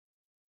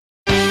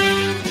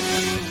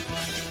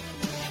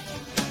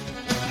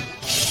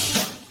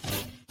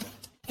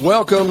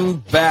Welcome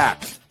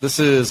back. This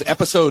is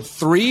episode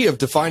 3 of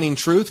Defining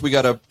Truth. We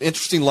got an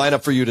interesting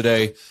lineup for you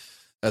today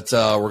that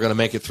we're going to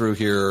make it through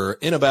here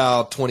in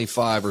about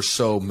 25 or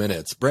so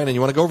minutes. Brandon,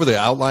 you want to go over the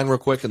outline real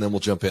quick, and then we'll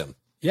jump in?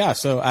 Yeah,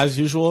 so as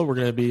usual, we're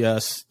going to be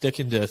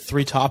sticking to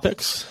 3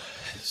 topics.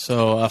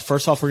 So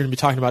first off, we're going to be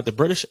talking about the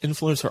British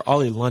influencer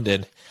Oli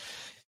London.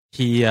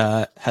 He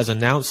has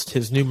announced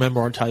his new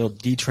memoir titled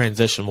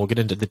Detransition. We'll get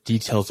into the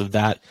details of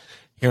that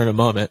here in a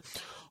moment.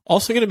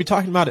 Also going to be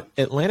talking about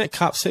Atlantic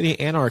cop city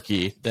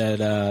Anarchy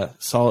that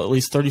saw at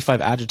least 35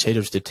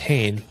 agitators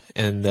detained,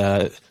 and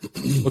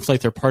looks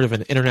like they're part of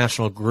an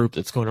international group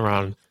that's going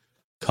around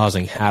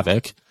causing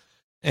havoc.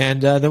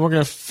 And then we're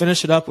going to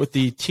finish it up with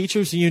the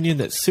teachers union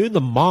that sued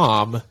the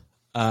mom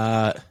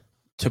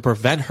to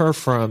prevent her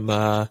from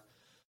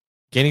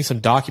gaining some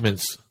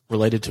documents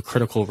related to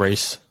critical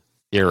race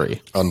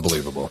theory.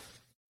 Unbelievable.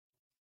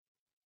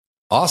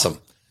 Awesome.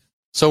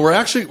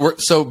 So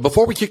so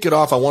before we kick it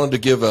off, I wanted to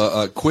give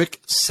a quick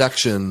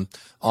section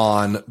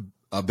on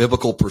a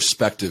biblical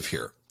perspective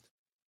here.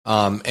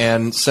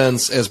 And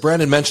since, as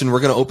Brandon mentioned,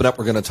 we're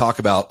going to talk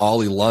about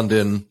Oli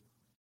London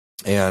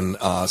and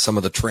some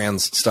of the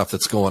trans stuff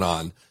that's going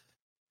on.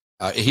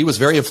 He was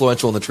very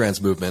influential in the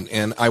trans movement.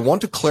 And I want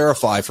to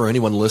clarify for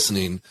anyone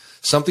listening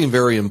something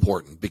very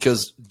important,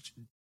 because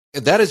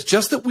that is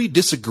just that we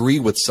disagree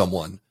with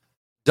someone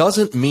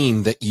doesn't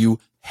mean that you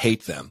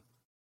hate them.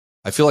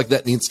 I feel like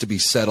that needs to be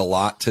said a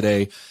lot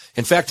today.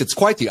 In fact, it's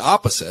quite the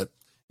opposite.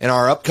 In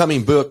our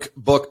upcoming book,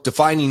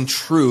 Defining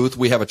Truth,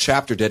 we have a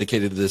chapter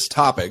dedicated to this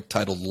topic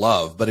titled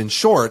Love. But in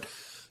short,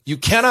 you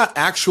cannot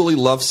actually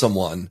love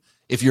someone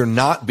if you're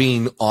not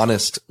being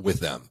honest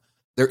with them.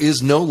 There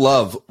is no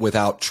love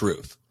without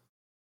truth.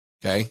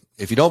 Okay?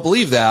 If you don't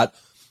believe that,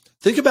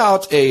 think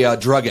about a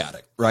drug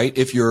addict, right?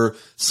 If your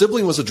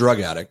sibling was a drug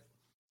addict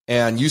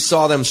and you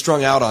saw them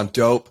strung out on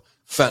dope,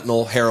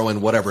 fentanyl, heroin,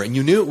 whatever, and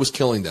you knew it was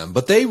killing them,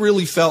 but they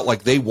really felt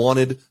like they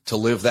wanted to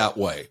live that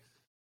way.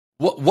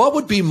 What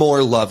would be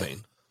more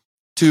loving?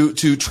 To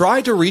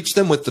try to reach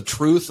them with the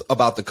truth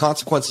about the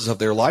consequences of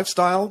their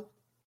lifestyle,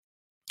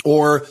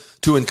 or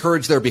to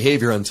encourage their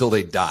behavior until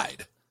they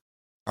died?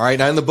 All right.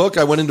 Now, in the book,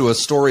 I went into a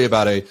story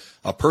about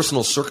a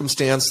personal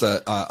circumstance,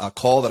 that a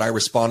call that I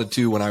responded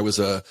to when I was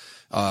a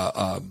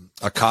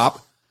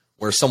cop,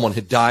 where someone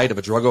had died of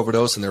a drug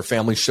overdose and their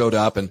family showed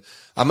up. And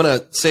I'm going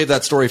to save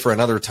that story for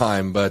another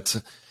time, but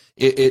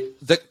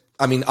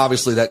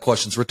obviously that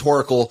question's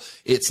rhetorical.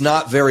 It's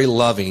not very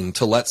loving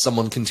to let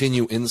someone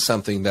continue in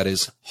something that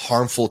is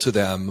harmful to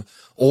them,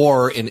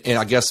 or in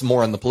I guess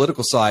more on the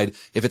political side,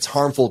 if it's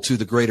harmful to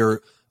the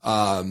greater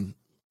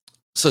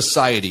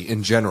society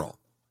in general.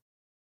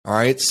 All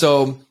right.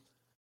 So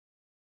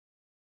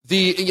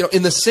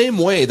in the same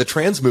way, the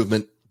trans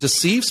movement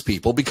deceives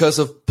people because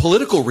of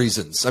political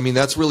reasons. I mean,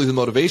 that's really the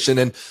motivation.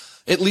 And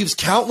it leaves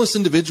countless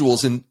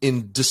individuals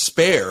in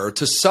despair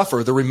to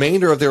suffer the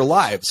remainder of their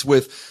lives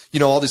with,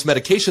 all this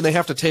medication they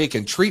have to take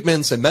and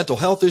treatments and mental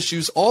health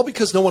issues, all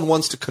because no one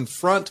wants to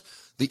confront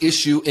the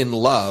issue in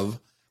love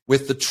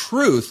with the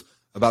truth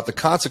about the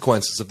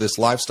consequences of this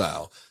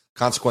lifestyle,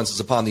 consequences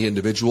upon the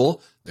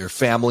individual, their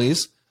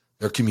families,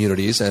 their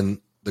communities, and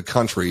the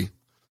country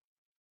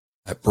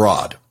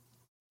abroad.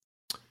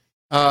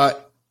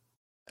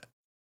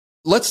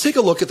 Let's take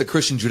a look at the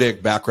Christian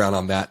Judaic background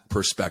on that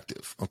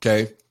perspective,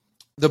 okay?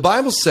 The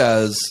Bible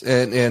says,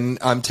 and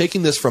I'm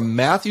taking this from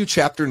Matthew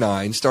chapter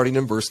 9, starting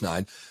in verse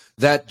 9,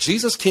 that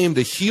Jesus came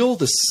to heal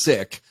the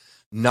sick,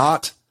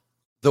 not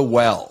the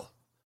well.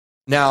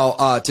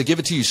 Now, to give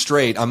it to you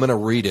straight, I'm going to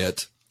read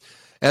it.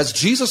 As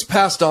Jesus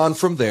passed on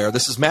from there,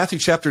 this is Matthew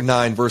chapter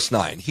 9, verse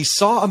 9, he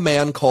saw a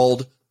man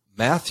called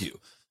Matthew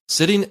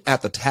sitting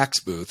at the tax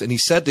booth, and he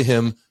said to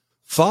him,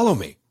 "Follow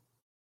me."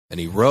 And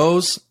he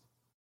rose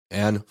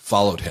and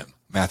followed him.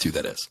 Matthew,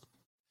 that is.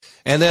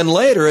 And then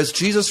later, as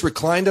Jesus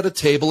reclined at a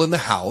table in the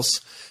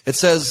house, it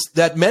says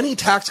that many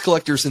tax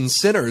collectors and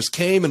sinners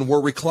came and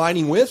were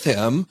reclining with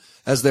him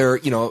as they're,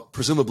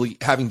 presumably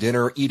having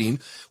dinner, eating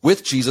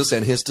with Jesus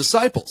and his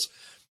disciples.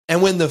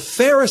 And when the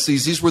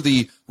Pharisees, these were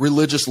the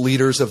religious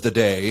leaders of the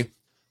day,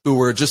 who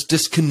were just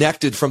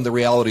disconnected from the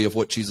reality of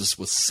what Jesus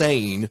was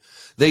saying,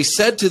 they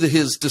said to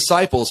his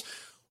disciples,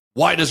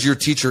 "Why does your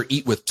teacher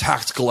eat with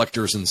tax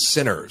collectors and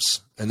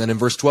sinners?" And then in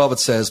verse 12 it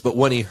says, "But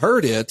when he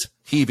heard it,"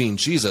 he being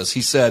Jesus,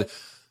 he said,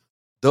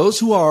 "Those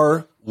who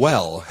are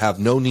well have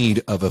no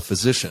need of a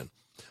physician,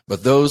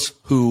 but those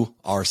who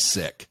are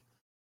sick.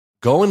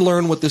 Go and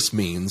learn what this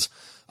means.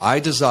 I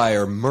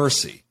desire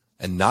mercy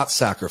and not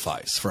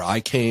sacrifice, for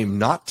I came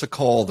not to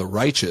call the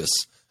righteous,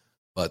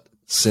 but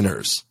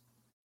sinners."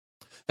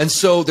 And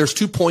so there's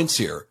 2 points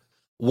here.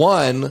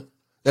 One,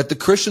 that the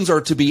Christians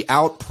are to be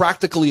out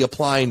practically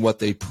applying what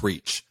they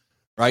preach,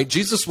 right?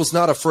 Jesus was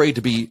not afraid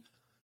to be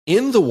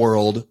in the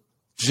world,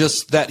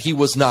 just that he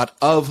was not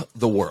of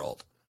the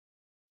world.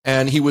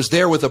 And he was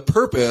there with a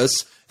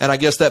purpose, and I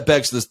guess that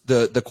begs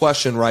the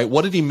question, right?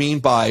 What did he mean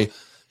by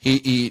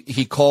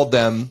he called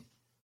them,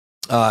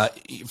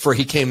 for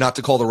he came not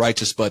to call the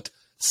righteous, but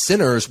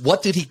sinners?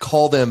 What did he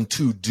call them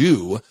to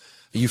do?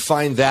 You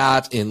find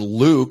that in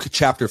Luke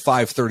chapter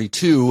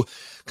 5:32,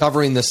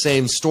 covering the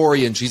same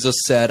story. And Jesus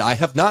said, I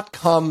have not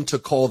come to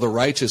call the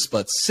righteous,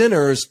 but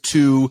sinners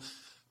to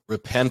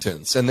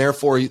repentance. And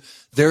therefore,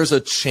 there's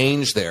a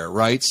change there,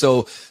 right?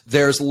 So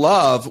there's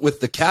love with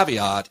the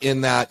caveat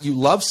in that you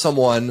love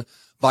someone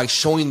by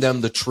showing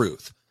them the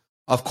truth.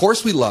 Of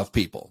course, we love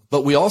people,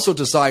 but we also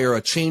desire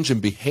a change in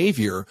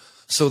behavior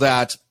so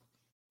that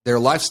their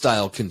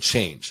lifestyle can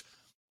change.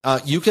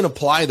 You can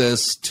apply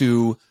this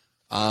to,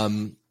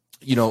 I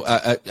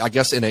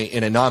guess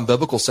in a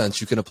non-biblical sense,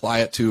 you can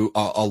apply it to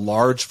a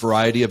large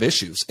variety of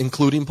issues,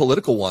 including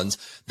political ones,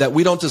 that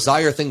we don't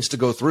desire things to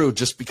go through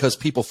just because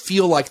people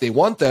feel like they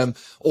want them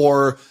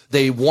or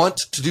they want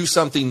to do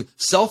something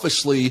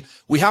selfishly.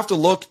 We have to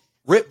look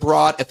writ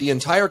broad at the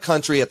entire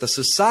country, at the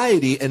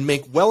society, and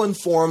make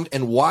well-informed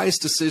and wise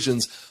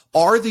decisions.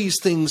 Are these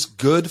things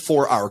good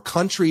for our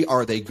country?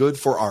 Are they good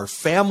for our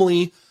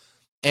family?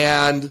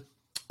 And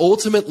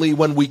ultimately,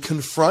 when we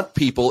confront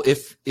people,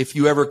 if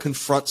you ever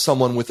confront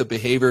someone with a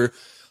behavior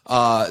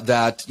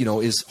that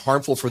is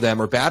harmful for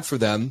them or bad for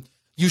them,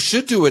 you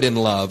should do it in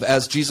love,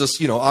 as Jesus,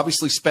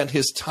 obviously spent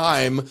his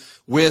time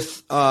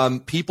with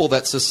people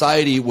that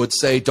society would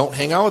say, don't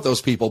hang out with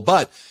those people.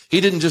 But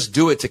he didn't just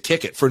do it to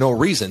kick it for no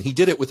reason. He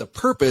did it with a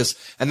purpose,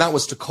 and that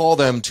was to call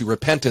them to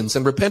repentance.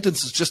 And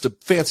repentance is just a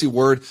fancy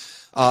word,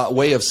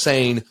 way of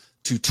saying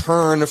to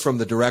turn from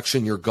the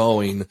direction you're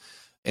going.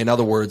 In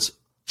other words,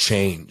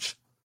 change.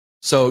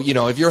 So,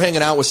 if you're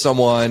hanging out with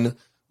someone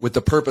with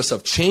the purpose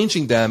of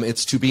changing them,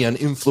 it's to be an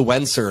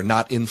influencer,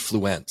 not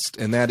influenced.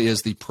 And that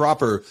is the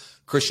proper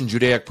Christian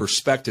Judaic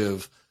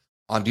perspective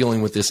on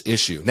dealing with this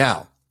issue.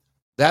 Now,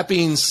 that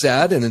being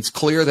said, and it's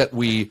clear that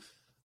we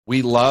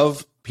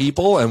love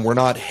people and we're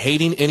not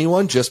hating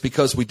anyone just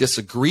because we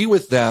disagree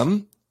with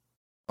them.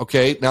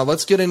 Okay, now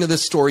let's get into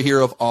this story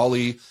here of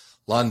Oli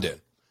London.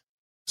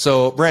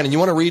 So, Brandon, you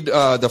want to read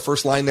the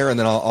first line there, and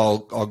then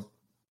I'll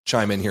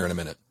chime in here in a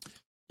minute.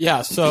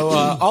 Yeah,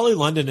 so Oli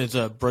London is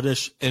a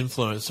British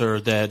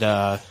influencer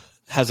that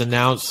has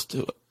announced,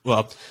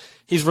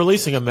 he's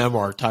releasing a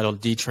memoir titled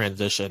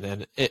Detransition.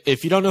 And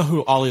if you don't know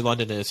who Oli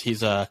London is, he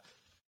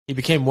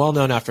became well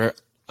known after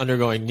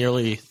undergoing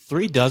nearly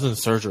 3 dozen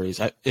surgeries.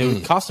 It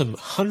would cost him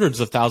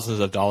hundreds of thousands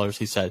of dollars,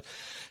 he said.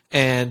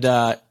 And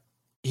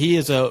he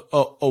is a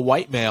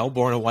white male,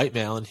 born a white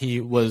male, and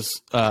he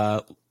was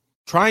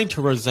trying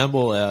to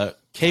resemble a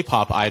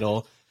K-pop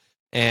idol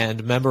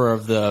and member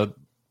of the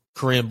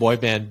Korean boy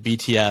band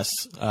BTS,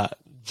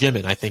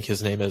 Jimin, I think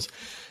his name is.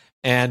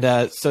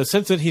 And so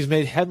since then, he's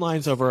made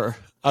headlines over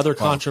other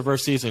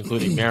controversies,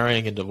 including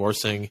marrying and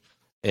divorcing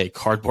a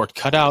cardboard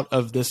cutout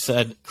of this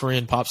said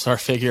Korean pop star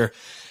figure.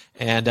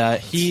 And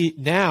he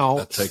now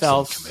that takes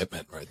some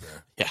commitment right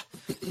there. Yeah.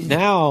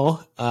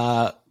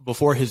 Now,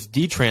 before his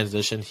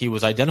detransition, he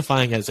was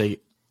identifying as a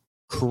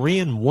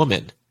Korean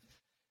woman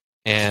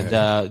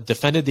and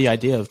defended the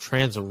idea of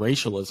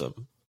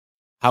transracialism.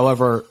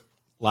 However,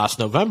 last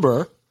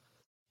November,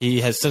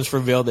 he has since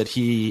revealed that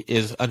he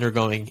is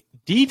undergoing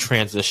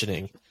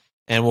detransitioning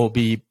and will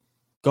be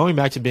going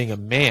back to being a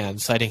man,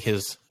 citing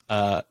his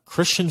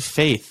Christian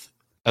faith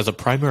as a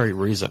primary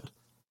reason.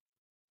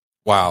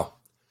 Wow.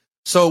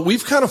 So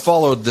we've kind of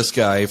followed this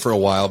guy for a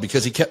while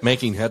because he kept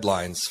making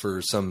headlines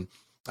for some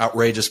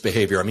outrageous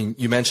behavior. I mean,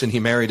 you mentioned he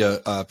married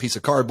a piece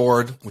of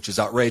cardboard, which is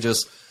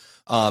outrageous.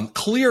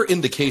 Clear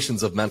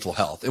indications of mental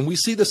health. And we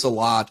see this a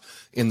lot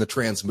in the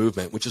trans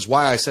movement, which is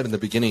why I said in the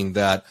beginning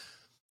that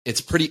it's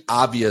pretty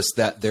obvious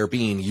that they're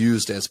being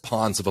used as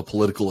pawns of a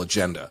political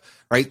agenda,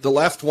 right? The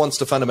left wants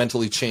to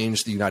fundamentally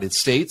change the United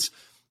States,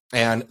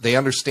 and they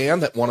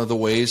understand that one of the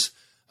ways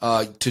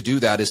to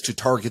do that is to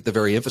target the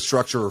very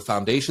infrastructure or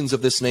foundations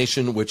of this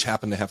nation, which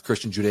happen to have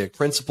Christian Judaic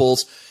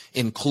principles,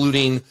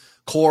 including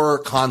core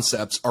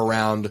concepts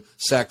around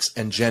sex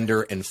and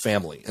gender and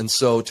family. And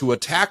so to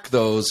attack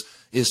those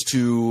is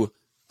to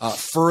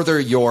further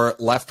your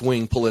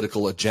left-wing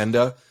political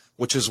agenda,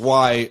 which is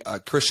why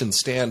Christians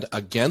stand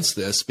against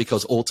this,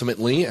 because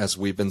ultimately, as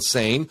we've been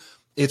saying,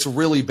 it's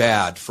really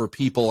bad for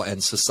people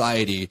and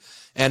society.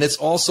 And it's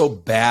also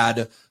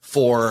bad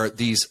for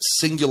these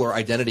singular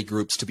identity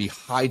groups to be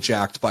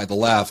hijacked by the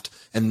left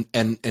and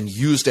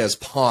used as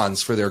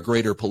pawns for their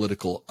greater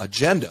political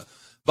agenda.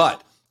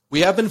 But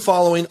we have been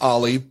following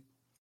Oli,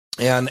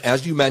 and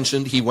as you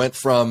mentioned, he went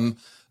from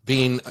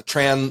being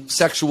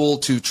transsexual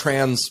to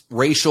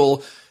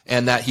transracial,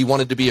 and that he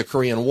wanted to be a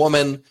Korean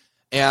woman.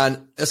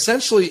 And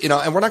essentially,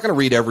 and we're not going to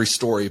read every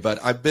story, but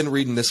I've been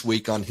reading this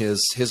week on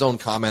his own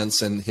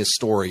comments and his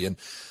story. And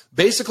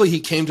basically, he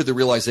came to the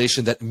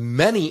realization that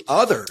many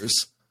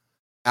others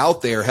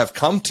out there have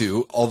come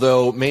to,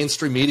 although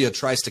mainstream media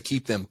tries to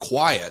keep them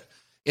quiet,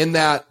 in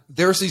that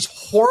there's these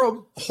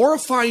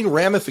horrifying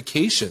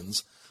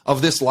ramifications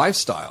of this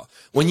lifestyle.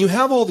 When you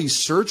have all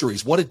these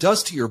surgeries, what it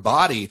does to your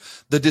body,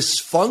 the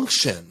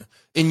dysfunction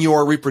in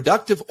your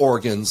reproductive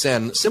organs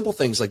and simple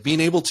things like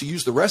being able to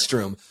use the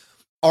restroom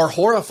are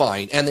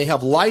horrifying, and they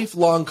have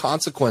lifelong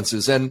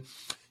consequences. And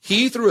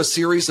he, through a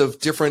series of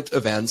different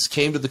events,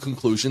 came to the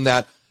conclusion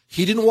that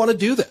he didn't want to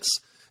do this.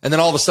 And then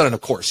all of a sudden,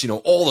 of course,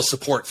 all the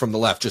support from the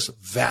left just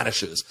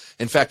vanishes.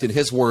 In fact, in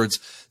his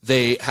words,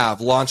 they have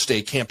launched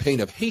a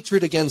campaign of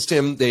hatred against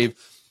him. They've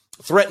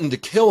threatened to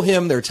kill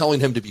him. They're telling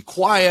him to be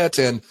quiet.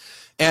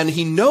 And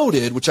he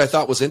noted, which I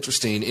thought was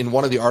interesting in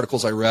one of the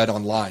articles I read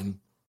online,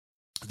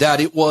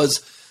 that it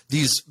was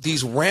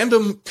these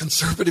random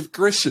conservative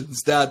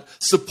Christians that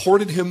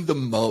supported him the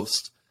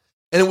most.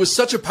 And it was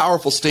such a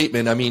powerful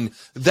statement. I mean,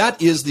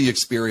 that is the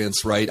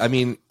experience, right? I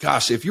mean,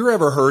 gosh, if you're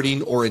ever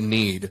hurting or in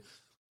need,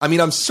 I mean,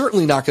 I'm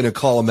certainly not going to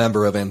call a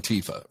member of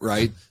Antifa,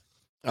 right?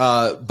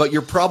 But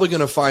you're probably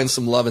going to find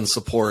some love and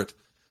support,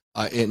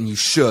 and you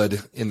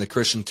should, in the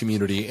Christian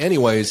community.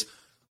 Anyways,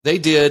 they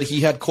did.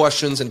 He had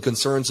questions and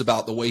concerns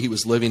about the way he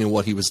was living and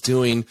what he was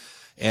doing,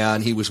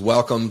 and he was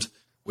welcomed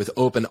with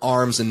open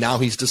arms, and now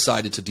he's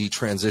decided to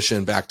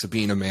detransition back to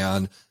being a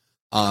man.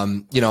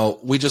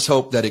 We just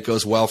hope that it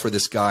goes well for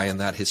this guy and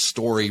that his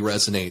story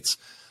resonates.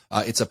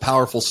 It's a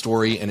powerful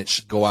story, and it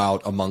should go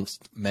out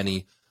amongst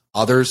many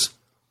others.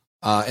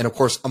 And of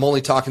course, I'm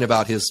only talking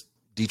about his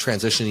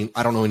detransitioning.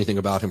 I don't know anything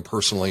about him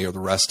personally or the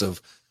rest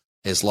of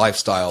his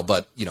lifestyle,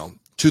 but,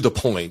 to the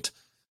point,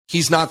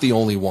 he's not the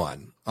only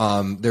one.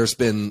 There's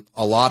been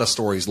a lot of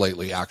stories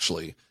lately,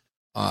 actually,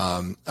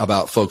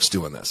 about folks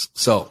doing this.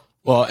 So,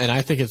 well, and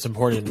I think it's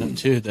important to note,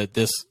 too, that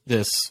this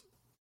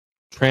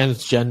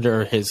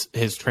transgender,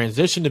 his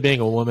transition to being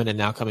a woman and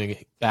now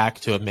coming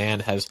back to a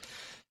man has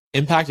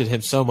impacted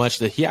him so much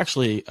that he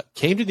actually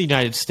came to the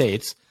United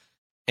States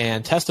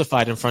and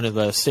testified in front of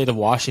the state of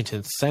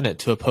Washington Senate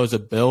to oppose a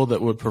bill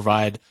that would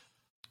provide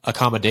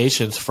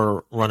accommodations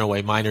for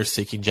runaway minors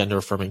seeking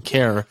gender-affirming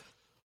care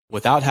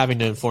without having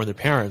to inform their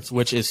parents,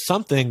 which is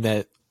something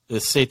that the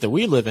state that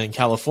we live in,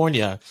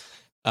 California,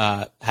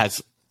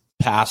 has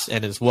passed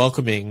and is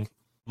welcoming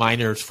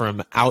minors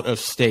from out of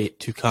state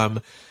to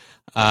come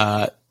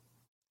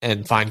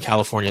and find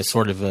California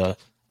sort of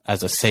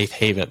as a safe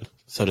haven,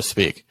 so to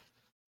speak.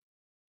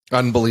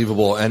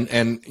 Unbelievable.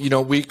 And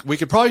we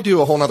could probably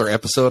do a whole nother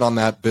episode on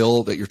that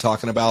bill that you're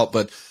talking about.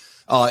 But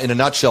in a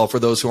nutshell, for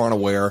those who aren't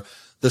aware,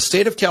 the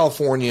state of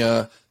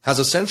California has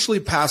essentially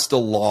passed a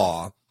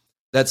law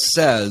that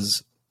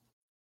says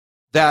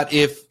that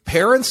if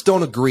parents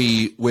don't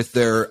agree with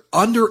their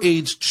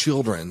underage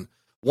children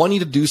wanting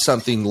to do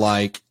something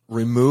like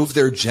remove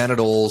their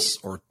genitals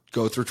or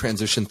go through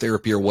transition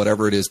therapy or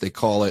whatever it is they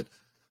call it,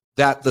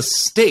 that the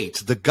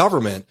state, the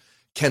government,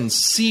 can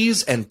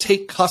seize and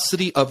take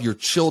custody of your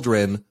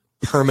children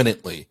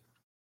permanently.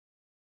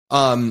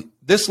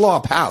 This law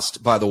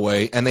passed, by the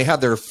way, and they had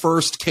their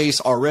first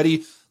case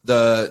already.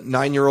 The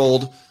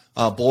 9-year-old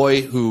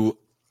boy who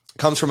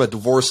comes from a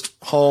divorced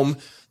home,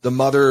 the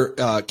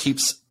mother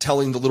keeps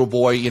telling the little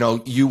boy,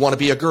 you want to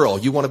be a girl,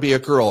 you want to be a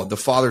girl. The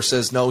father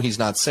says, no, he's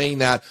not saying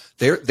that.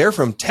 They're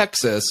from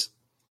Texas,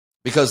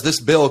 because this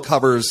bill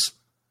covers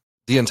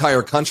the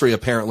entire country,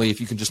 apparently,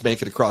 if you can just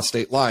make it across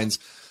state lines.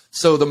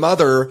 So the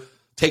mother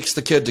takes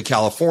the kid to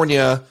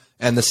California,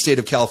 and the state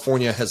of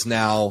California has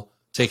now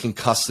taken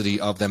custody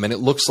of them, and it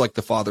looks like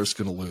the father's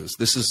going to lose.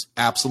 This is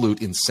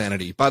absolute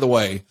insanity. By the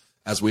way,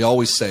 as we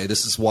always say,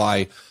 this is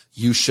why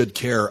you should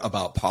care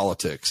about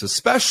politics,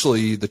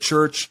 especially the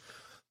church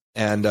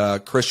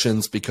and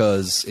Christians,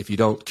 because if you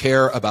don't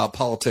care about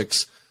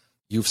politics,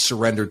 you've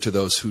surrendered to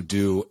those who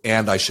do,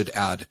 and I should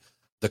add,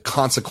 the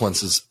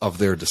consequences of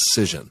their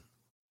decision.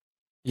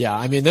 Yeah,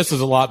 I mean, this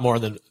is about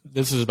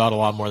a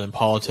lot more than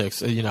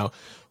politics.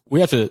 We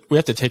have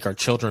to take our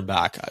children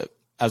back.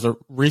 As a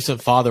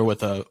recent father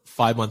with a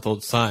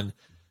 5-month-old son,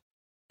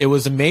 it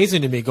was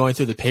amazing to me going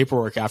through the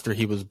paperwork after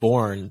he was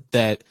born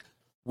that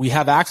we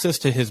have access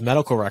to his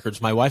medical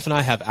records. My wife and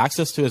I have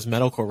access to his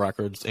medical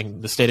records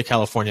in the state of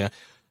California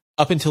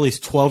up until he's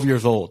 12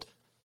 years old.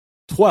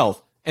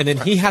 12. And then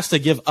he has to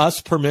give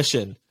us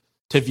permission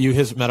to view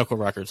his medical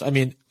records. I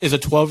mean, is a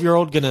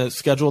 12-year-old going to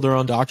schedule their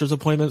own doctor's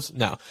appointments?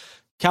 No.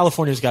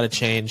 California's got to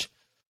change.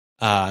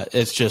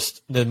 It's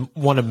just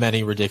one of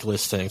many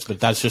ridiculous things, but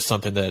that's just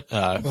something that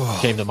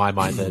came to my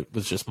mind that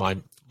was just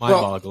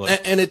mind-boggling. Well,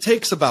 and it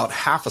takes about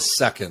half a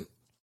second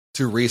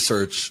to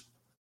research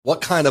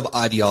what kind of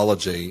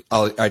ideology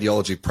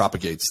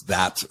propagates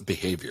that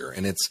behavior,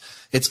 and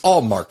it's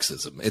all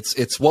Marxism.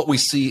 It's what we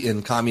see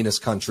in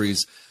communist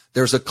countries.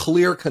 There's a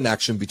clear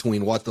connection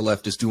between what the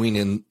left is doing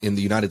in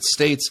the United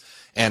States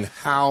and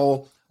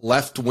how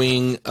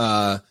left-wing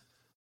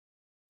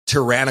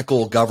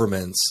tyrannical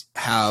governments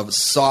have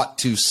sought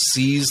to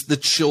seize the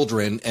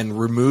children and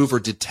remove or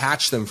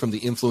detach them from the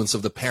influence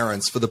of the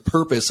parents for the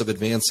purpose of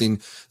advancing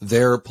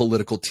their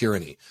political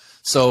tyranny.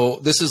 So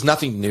this is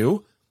nothing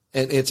new,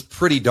 and it's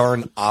pretty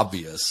darn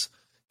obvious.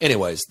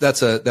 Anyways,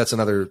 that's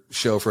another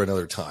show for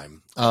another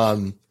time.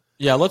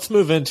 Yeah, let's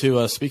move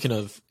into speaking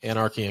of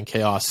anarchy and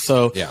chaos.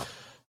 So, yeah,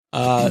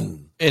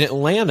 in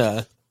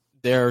Atlanta,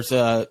 there's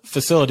a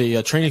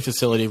training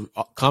facility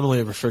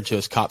commonly referred to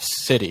as Cop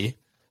City,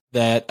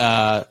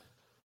 that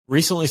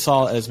recently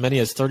saw as many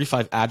as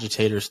 35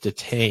 agitators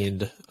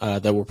detained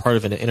that were part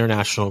of an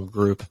international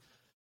group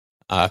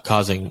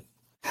causing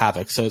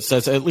havoc. So it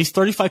says at least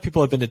 35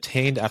 people have been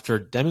detained after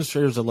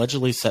demonstrators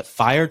allegedly set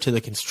fire to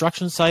the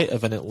construction site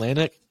of an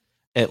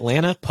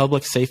Atlanta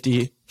public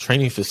safety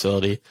training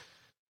facility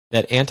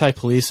that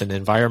anti-police and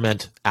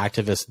environment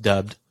activists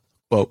dubbed,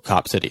 quote,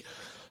 Cop City.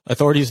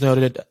 Authorities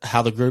noted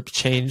how the group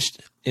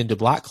changed into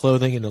black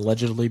clothing and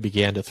allegedly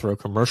began to throw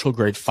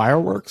commercial-grade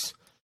fireworks,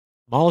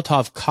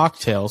 Molotov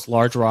cocktails,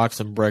 large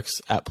rocks, and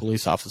bricks at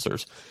police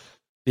officers.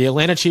 The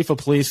Atlanta chief of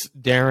police,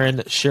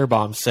 Darren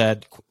Shearbaum,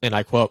 said, and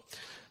I quote,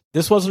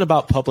 "This wasn't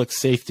about public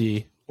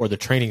safety or the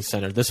training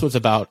center. This was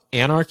about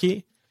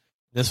anarchy.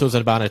 This was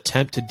about an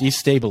attempt to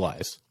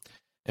destabilize.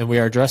 And we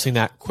are addressing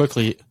that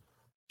quickly,"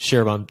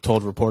 Shearbaum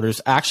told reporters.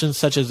 "Actions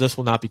such as this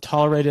will not be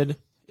tolerated.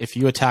 If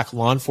you attack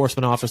law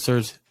enforcement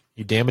officers,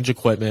 you damage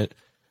equipment,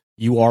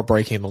 you are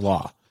breaking the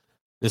law.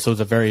 This was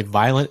a very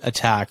violent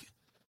attack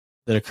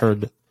that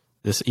occurred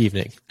this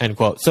evening," end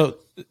quote. So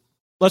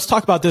let's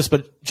talk about this,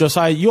 but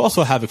Josiah, you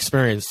also have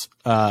experience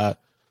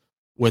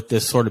with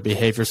this sort of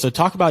behavior. So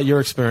talk about your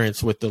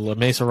experience with the La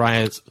Mesa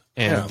riots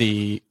and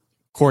the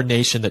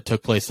coordination that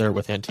took place there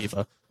with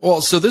Antifa.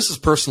 Well, so this is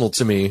personal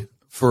to me.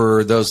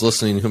 For those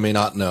listening who may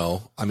not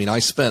know, I mean, I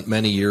spent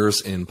many years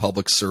in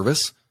public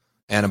service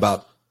and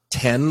about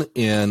 10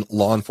 in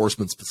law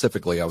enforcement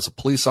specifically. I was a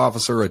police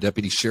officer, a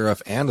deputy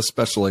sheriff, and a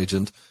special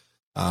agent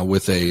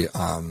with a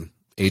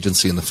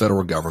agency in the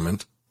federal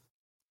government.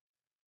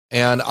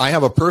 And I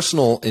have a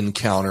personal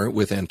encounter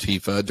with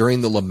Antifa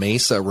during the La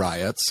Mesa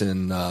riots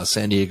in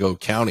San Diego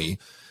County.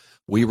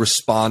 We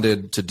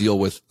responded to deal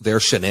with their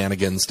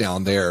shenanigans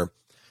down there.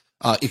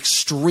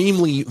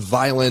 Extremely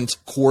violent,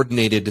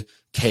 coordinated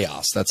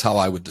chaos. That's how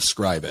I would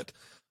describe it.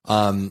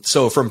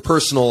 So from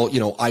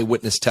personal,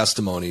 eyewitness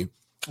testimony,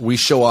 we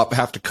show up,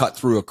 have to cut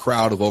through a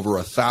crowd of over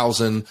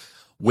 1,000,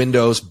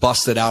 windows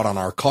busted out on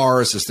our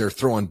cars as they're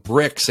throwing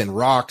bricks and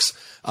rocks.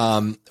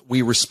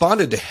 We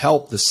responded to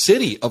help the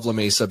city of La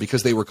Mesa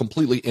because they were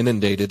completely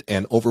inundated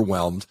and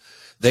overwhelmed.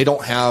 They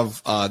don't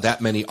have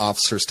that many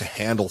officers to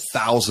handle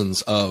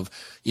thousands of,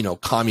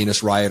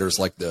 communist rioters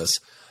like this.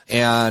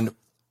 And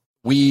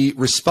we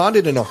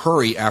responded in a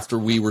hurry after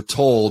we were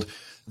told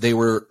they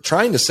were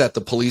trying to set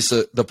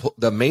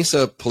the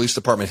Mesa Police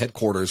Department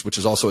headquarters, which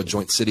is also a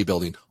joint city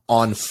building,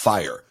 on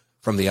fire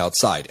from the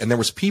outside. And there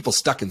was people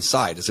stuck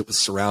inside as it was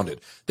surrounded.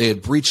 They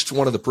had breached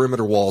one of the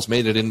perimeter walls,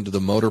 made it into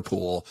the motor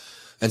pool.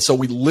 And so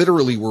we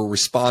literally were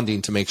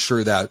responding to make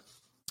sure that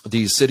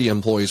these city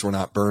employees were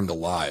not burned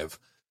alive.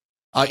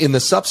 In the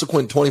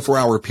subsequent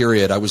 24-hour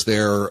period, I was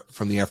there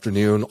from the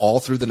afternoon all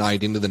through the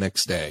night into the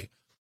next day.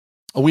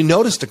 We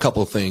noticed a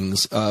couple of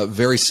things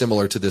very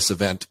similar to this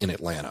event in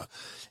Atlanta.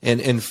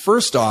 And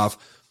first off,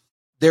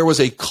 there was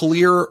a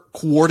clear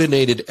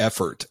coordinated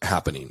effort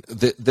happening.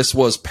 This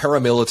was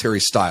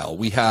paramilitary style.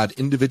 We had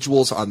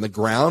individuals on the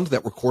ground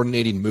that were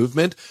coordinating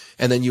movement.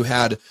 And then you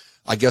had,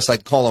 I guess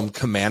I'd call them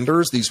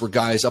commanders. These were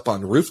guys up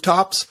on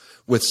rooftops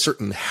with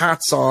certain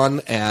hats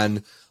on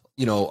and,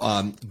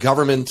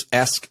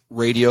 government-esque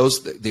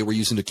radios that they were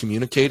using to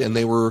communicate. And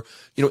they were,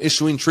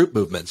 issuing troop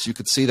movements. You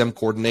could see them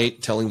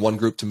coordinate, telling one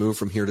group to move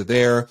from here to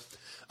there.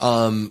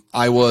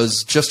 I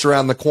was just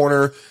around the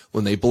corner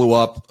when they blew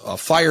up a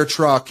fire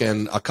truck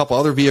and a couple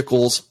other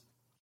vehicles.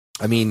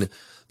 I mean,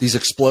 these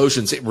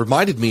explosions, it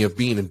reminded me of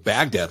being in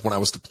Baghdad when I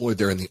was deployed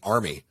there in the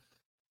Army.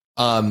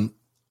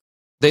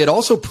 They had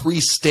also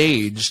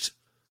pre-staged,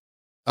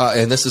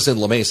 and this is in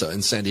La Mesa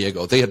in San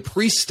Diego, they had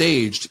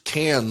pre-staged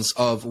cans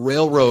of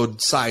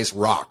railroad-sized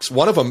rocks.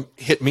 One of them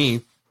hit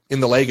me in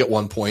the leg at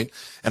one point,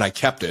 and I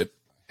kept it.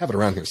 I have it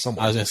around here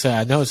somewhere. I was going to say,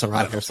 I know it's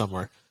around here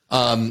somewhere.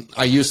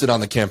 I used it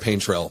on the campaign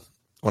trail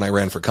when I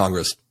ran for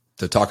Congress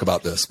to talk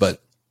about this,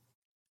 but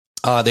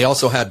they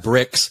also had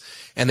bricks,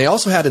 and they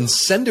also had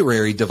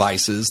incendiary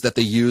devices that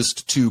they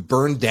used to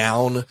burn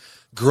down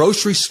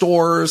grocery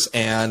stores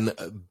and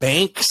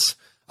banks.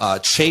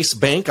 Chase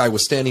Bank, I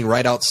was standing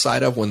right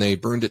outside of when they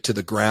burned it to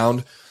the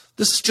ground.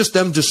 This is just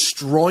them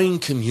destroying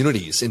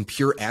communities in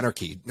pure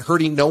anarchy,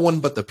 hurting no one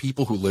but the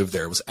people who live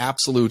there. It was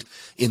absolute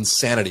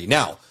insanity.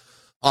 Now,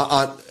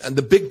 on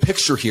the big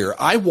picture here,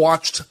 I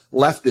watched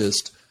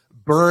leftists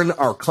burn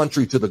our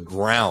country to the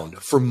ground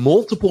for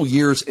multiple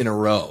years in a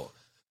row,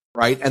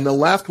 right? And the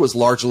left was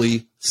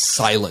largely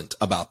silent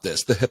about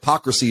this. The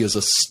hypocrisy is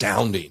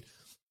astounding.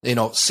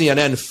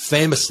 CNN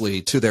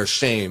famously, to their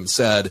shame,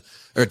 said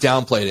or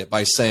downplayed it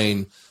by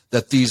saying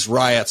that these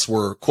riots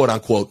were, quote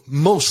unquote,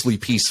 mostly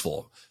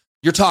peaceful.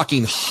 You're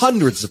talking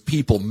hundreds of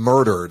people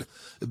murdered,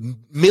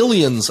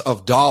 millions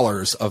of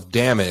dollars of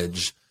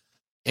damage.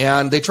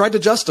 And they tried to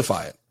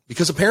justify it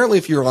because apparently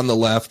if you're on the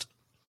left,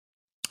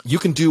 you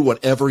can do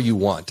whatever you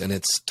want and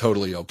it's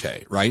totally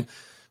okay, right?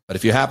 But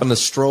if you happen to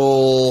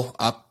stroll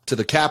up to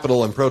the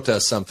Capitol and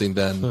protest something,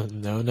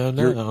 then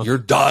no. You're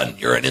done.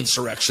 You're an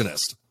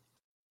insurrectionist.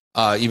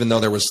 Even though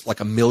there was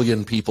like 1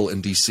 million people in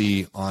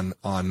D.C. on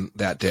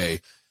that day.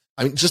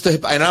 I mean,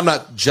 and I'm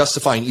not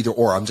justifying either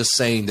or. I'm just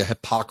saying the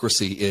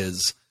hypocrisy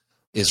is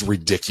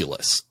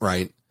ridiculous,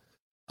 right?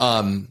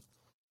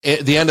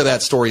 At the end of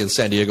that story in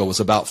San Diego was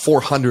about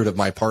 400 of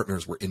my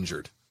partners were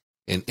injured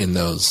in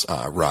those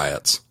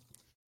riots.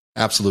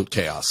 Absolute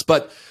chaos.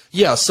 But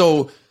yeah,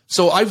 so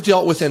I've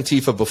dealt with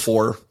Antifa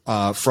before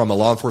from a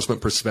law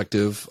enforcement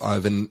perspective.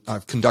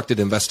 I've conducted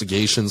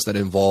investigations that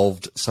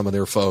involved some of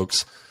their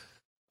folks.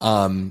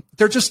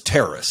 They're just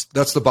terrorists.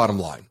 That's the bottom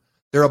line.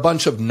 They're a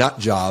bunch of nut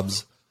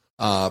jobs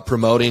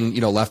promoting,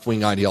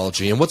 left-wing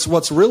ideology. And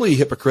what's really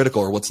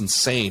hypocritical, or what's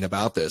insane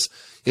about this,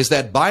 is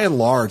that by and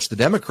large, the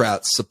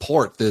Democrats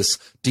support this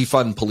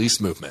defund police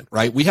movement,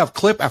 right? We have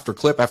clip after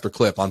clip after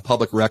clip on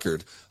public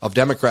record of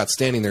Democrats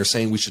standing there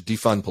saying we should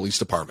defund police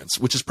departments,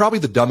 which is probably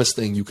the dumbest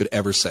thing you could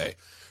ever say,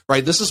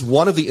 right? This is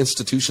one of the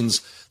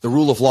institutions, the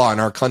rule of law in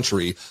our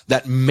country,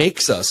 that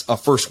makes us a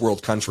first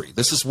world country.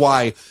 This is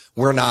why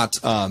we're not,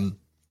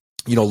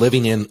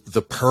 living in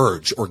the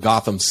Purge or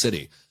Gotham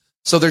City.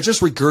 So they're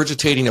just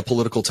regurgitating a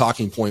political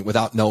talking point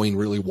without knowing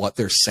really what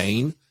they're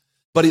saying.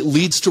 But it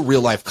leads to real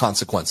life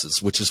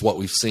consequences, which is what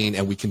we've seen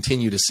and we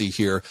continue to see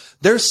here.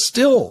 There's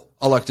still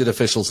elected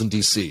officials in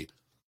D.C.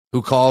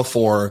 who call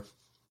for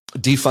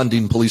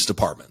defunding police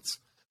departments.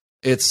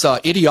 It's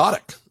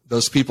idiotic.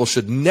 Those people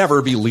should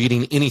never be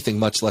leading anything,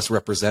 much less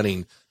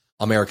representing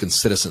American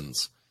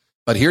citizens.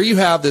 But here you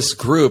have this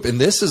group, and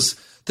this is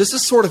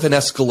sort of an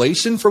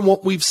escalation from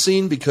what we've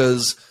seen,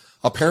 because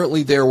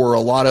apparently there were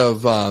a lot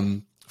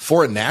of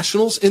foreign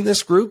nationals in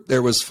this group.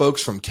 There was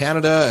folks from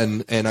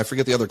Canada and I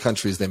forget the other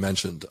countries they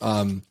mentioned.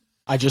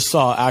 I just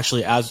saw,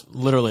 actually, as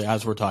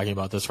we're talking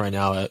about this right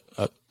now,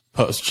 a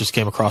post just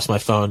came across my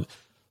phone.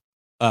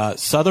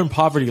 Southern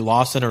Poverty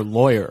Law Center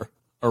lawyer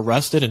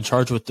arrested and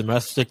charged with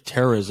domestic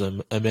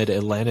terrorism amid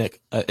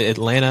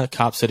Atlanta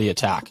Cop City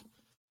attack.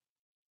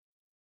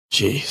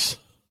 Jeez.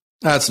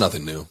 That's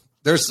nothing new.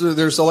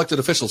 There's elected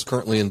officials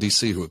currently in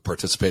D.C. who have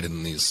participated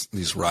in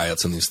these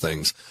riots and these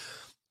things.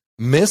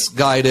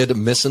 Misguided,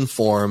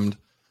 misinformed.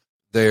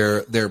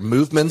 Their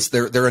movements,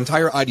 their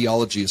entire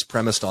ideology is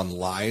premised on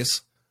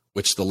lies,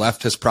 which the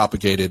left has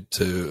propagated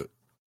to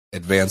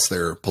advance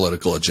their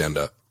political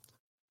agenda.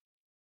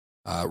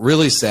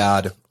 Really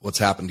sad what's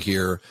happened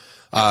here.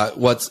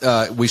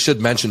 We should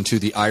mention, too,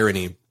 the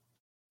irony.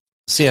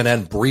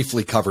 CNN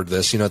briefly covered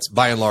this. It's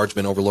by and large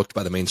been overlooked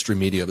by the mainstream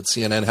media, but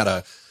CNN had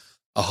a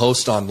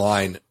host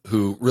online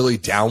who really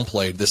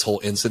downplayed this whole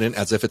incident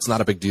as if it's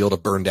not a big deal to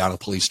burn down a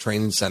police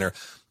training center.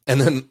 And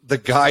then the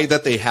guy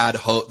that they had,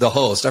 the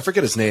host, I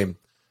forget his name.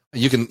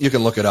 You can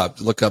look it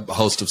up. Look up a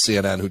host of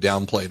CNN who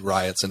downplayed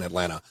riots in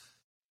Atlanta.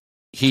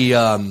 He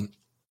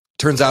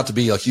turns out to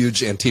be a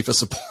huge Antifa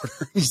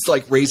supporter. He's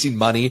like raising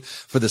money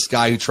for this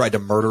guy who tried to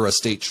murder a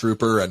state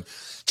trooper, and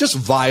just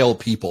vile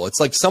people. It's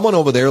like someone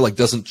over there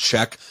doesn't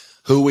check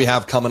who we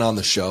have coming on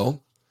the show.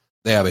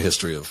 They have a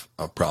history of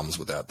problems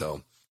with that,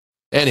 though.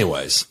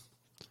 Anyways,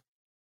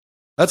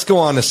 let's go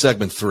on to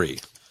segment 3.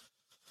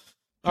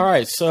 All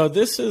right, so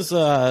this is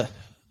a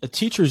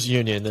teachers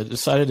union that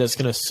decided it's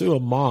going to sue a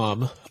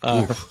mom.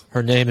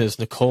 Her name is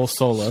Nicole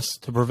Solas,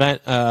 to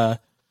prevent the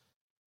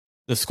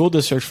school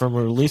district from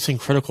releasing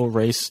critical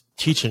race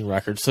teaching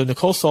records. So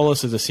Nicole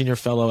Solas is a senior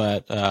fellow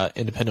at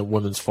Independent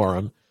Women's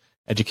Forum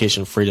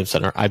Education Freedom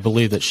Center. I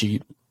believe that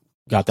she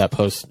got that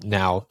post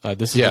now.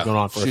 This has been going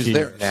on for a few years. She's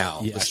there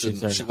now. Yeah,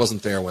 she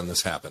wasn't there when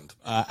this happened.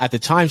 At the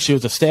time, she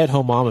was a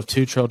stay-at-home mom of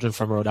 2 children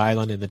from Rhode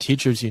Island, and the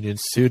teachers union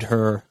sued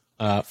her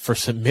for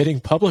submitting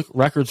public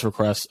records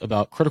requests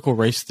about critical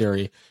race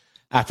theory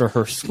after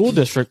her school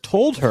district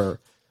told her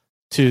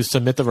to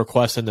submit the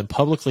request, and then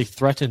publicly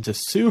threatened to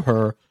sue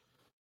her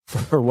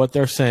for what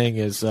they're saying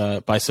is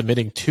by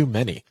submitting too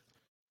many.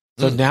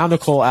 So now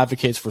Nicole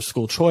advocates for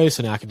school choice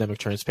and academic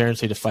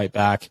transparency to fight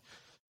back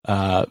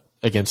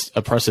against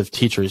oppressive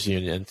teachers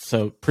union.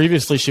 So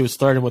previously she was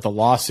threatened with a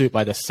lawsuit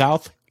by the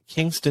South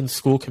Kingston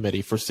School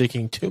Committee for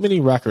seeking too many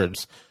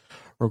records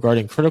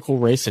regarding critical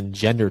race and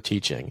gender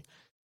teaching.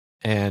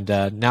 And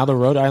now the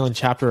Rhode Island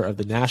chapter of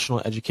the National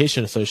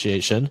Education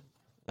Association,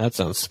 that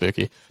sounds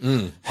spooky,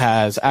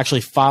 has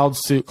actually filed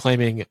suit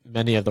claiming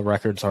many of the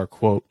records are,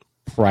 quote,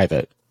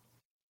 private.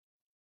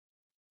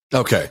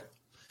 Okay.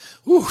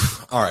 Whew.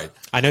 All right.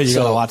 I know you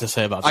got a lot to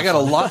say about this. I got a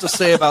lot to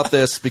say about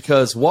this,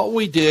 because what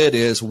we did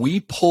is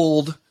we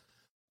pulled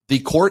the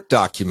court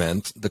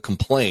document, the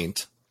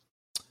complaint,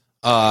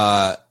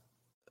 from,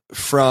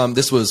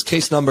 this was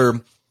case number,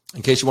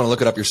 in case you want to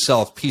look it up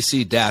yourself,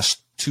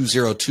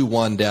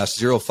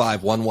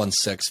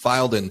 PC-2021-05116,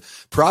 filed in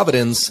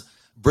Providence,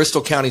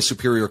 Bristol County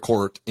Superior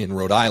Court in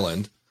Rhode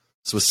Island.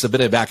 This was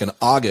submitted back in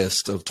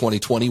August of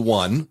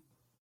 2021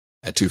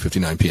 at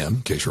 2:59 p.m.,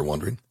 in case you're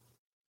wondering.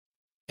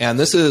 And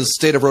this is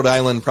State of Rhode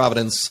Island,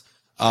 Providence,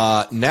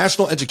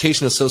 National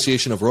Education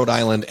Association of Rhode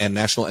Island and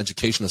National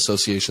Education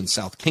Association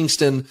South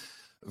Kingston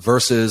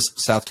versus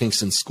South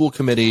Kingston School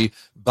Committee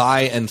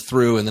by and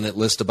through, and then it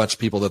lists a bunch of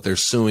people that they're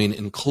suing,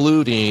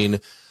 including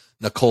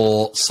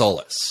Nicole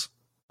Solas.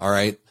 All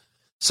right.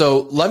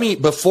 So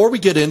before we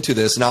get into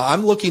this, now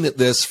I'm looking at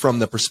this from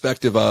the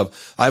perspective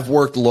of, I've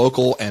worked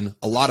local and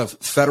a lot of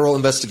federal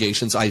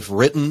investigations. I've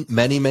written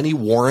many, many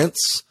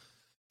warrants,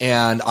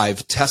 and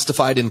I've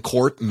testified in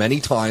court many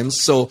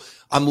times. So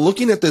I'm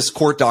looking at this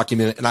court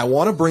document, and I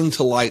want to bring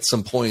to light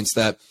some points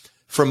that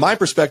from my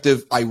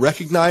perspective, I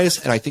recognize,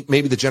 and I think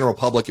maybe the general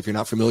public, if you're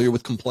not familiar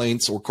with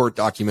complaints or court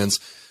documents,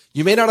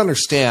 you may not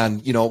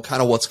understand,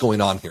 kind of what's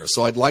going on here.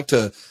 So I'd like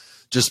to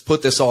just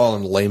put this all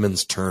in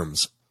layman's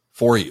terms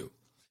for you.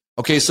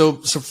 Okay, so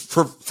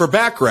for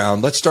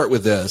background, let's start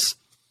with this.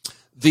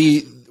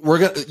 You're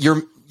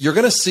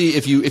gonna see,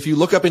 if you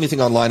look up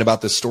anything online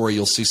about this story,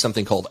 you'll see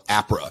something called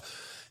APRA,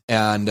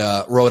 and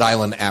Rhode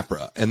Island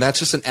APRA, and that's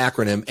just an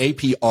acronym,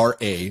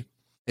 APRA.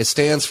 It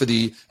stands for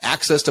the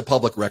Access to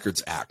Public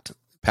Records Act,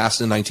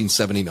 passed in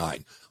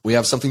 1979. We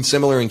have something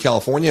similar in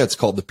California. It's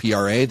called the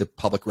PRA, the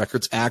Public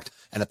Records Act,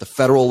 and at the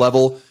federal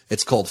level,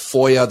 it's called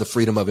FOIA, the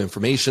Freedom of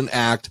Information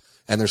Act,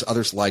 and there's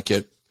others like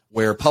it,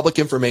 where public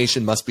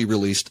information must be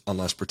released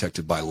unless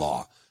protected by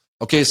law.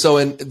 Okay,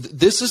 so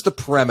this is the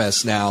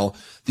premise now.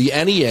 The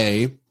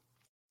NEA,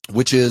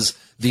 which is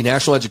the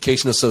National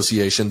Education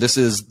Association, this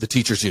is the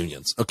teachers'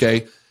 unions,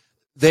 okay?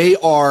 They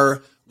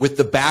are, with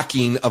the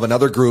backing of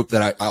another group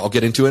that I'll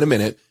get into in a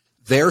minute,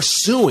 they're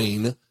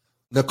suing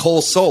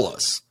Nicole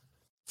Solas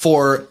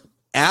for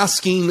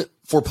asking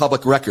for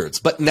public records.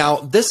 But now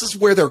this is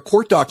where their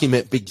court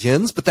document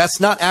begins, but that's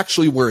not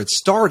actually where it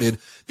started,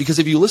 because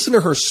if you listen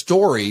to her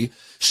story,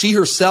 she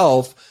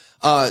herself,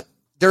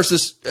 there's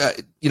this,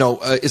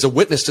 is a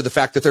witness to the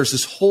fact that there's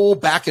this whole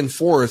back and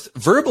forth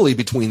verbally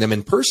between them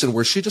in person,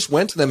 where she just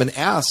went to them and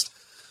asked,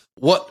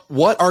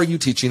 what are you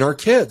teaching our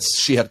kids?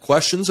 She had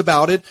questions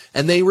about it,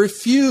 and they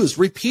refused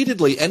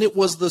repeatedly. And it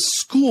was the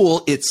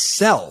school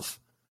itself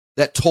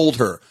that told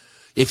her,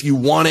 if you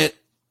want it,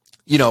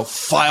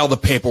 file the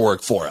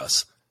paperwork for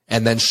us.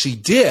 And then she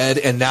did,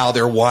 and now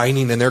they're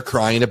whining and they're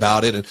crying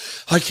about it. And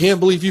I can't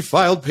believe you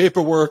filed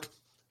paperwork.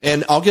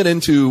 And I'll get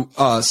into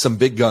some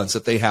big guns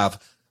that they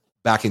have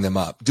backing them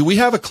up. Do we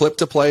have a clip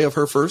to play of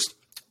her first?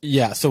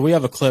 Yeah, so we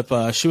have a clip.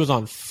 She was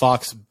on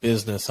Fox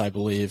Business, I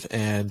believe,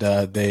 and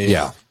they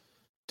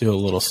do a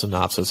little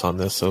synopsis on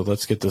this. So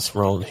let's get this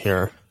rolling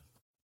here.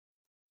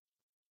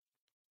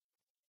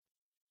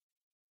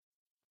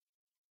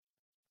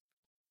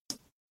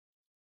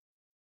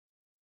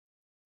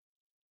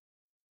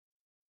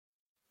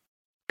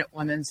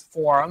 Women's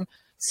Forum.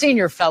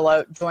 Senior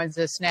fellow joins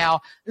us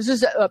now. This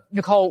is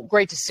Nicole,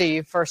 great to see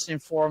you first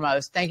and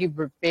foremost. Thank you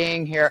for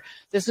being here.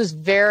 This is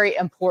very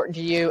important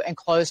to you and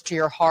close to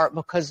your heart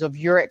because of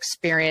your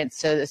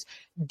experiences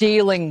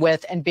dealing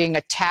with and being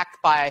attacked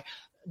by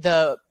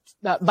the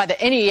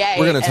NEA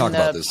We're going to talk and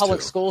about the this public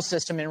too. School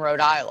system in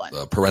Rhode Island.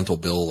 The Parental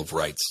Bill of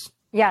Rights.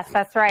 Yes,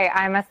 that's right.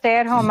 I'm a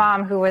stay-at-home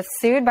mom who was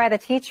sued by the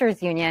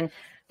teachers union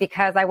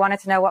because I wanted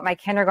to know what my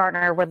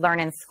kindergartner would learn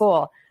in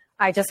school.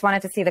 I just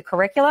wanted to see the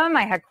curriculum.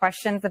 I had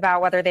questions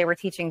about whether they were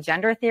teaching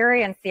gender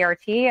theory and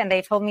CRT, and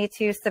they told me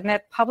to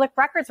submit public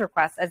records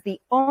requests as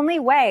the only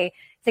way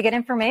to get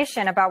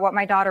information about what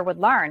my daughter would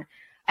learn.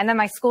 And then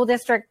my school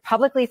district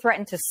publicly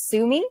threatened to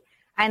sue me.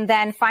 And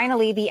then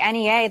finally, the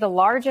NEA, the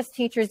largest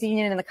teachers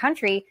union in the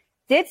country,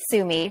 did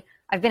sue me.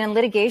 I've been in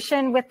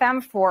litigation with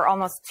them for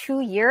almost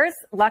 2 years.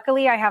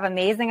 Luckily, I have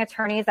amazing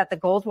attorneys at the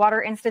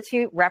Goldwater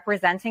Institute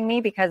representing me,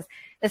 because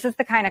this is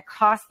the kind of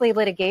costly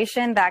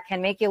litigation that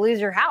can make you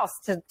lose your house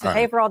to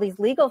pay for all these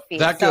legal fees.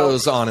 That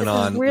goes on and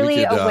on. This is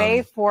really a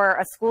way for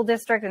a school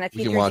district and a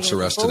teacher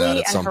to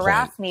bully and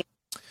harass me.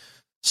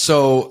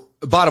 So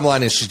bottom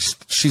line is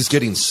she's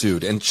getting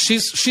sued, and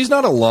she's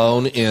not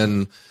alone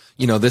in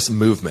this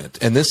movement.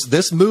 And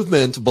this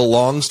movement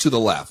belongs to the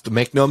left.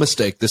 Make no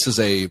mistake, this is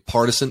a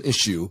partisan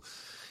issue,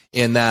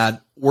 in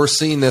that we're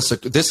seeing this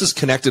is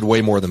connected way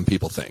more than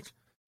people think,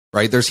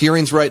 right? There's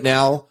hearings right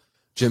now.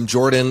 Jim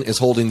Jordan is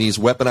holding these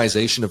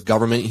weaponization of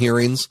government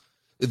hearings.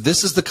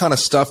 This is the kind of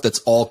stuff that's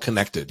all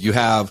connected. You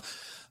have,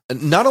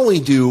 not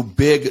only do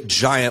big,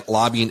 giant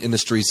lobbying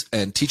industries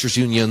and teachers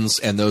unions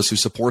and those who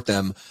support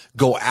them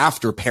go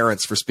after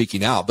parents for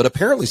speaking out, but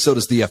apparently so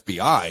does the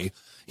FBI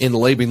in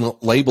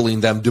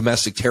labeling them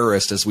domestic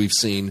terrorists, as we've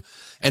seen.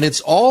 And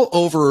it's all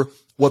over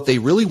what they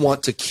really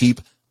want to keep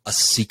a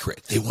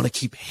secret. They want to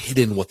keep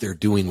hidden what they're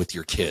doing with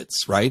your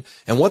kids, right?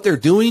 And what they're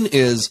doing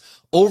is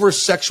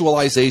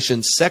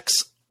over-sexualization,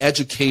 sex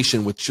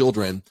education with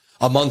children,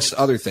 amongst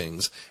other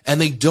things.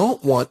 And they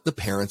don't want the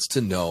parents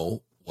to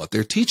know what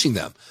they're teaching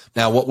them.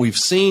 Now, what we've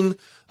seen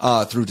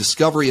through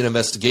discovery and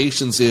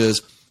investigations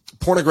is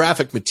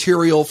pornographic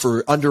material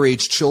for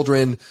underage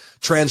children,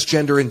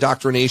 transgender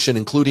indoctrination,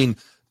 including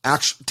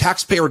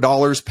taxpayer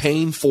dollars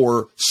paying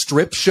for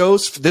strip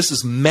shows. This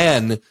is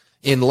men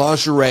in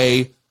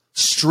lingerie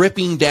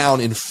stripping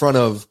down in front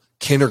of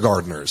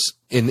kindergartners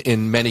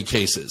in many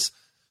cases.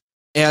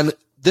 And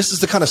this is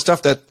the kind of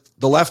stuff that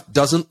the left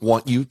doesn't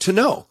want you to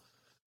know.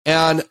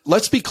 And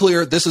let's be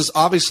clear, this is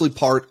obviously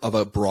part of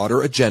a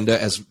broader agenda,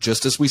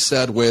 just as we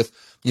said with,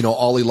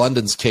 Oli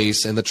London's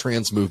case and the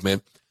trans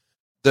movement.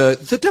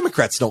 The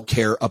Democrats don't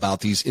care about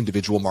these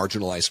individual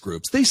marginalized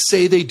groups. They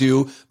say they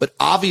do, but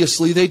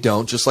obviously they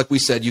don't. Just like we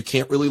said, you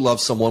can't really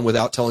love someone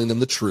without telling them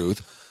the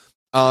truth.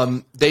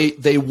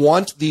 They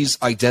want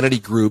these identity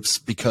groups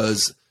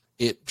because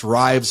it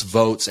drives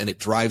votes and it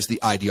drives the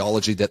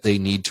ideology that they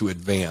need to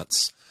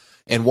advance.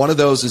 And one of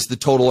those is the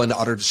total and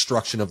utter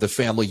destruction of the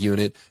family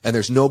unit. And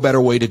there's no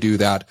better way to do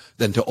that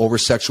than to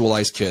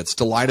over-sexualize kids,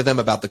 to lie to them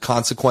about the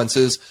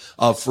consequences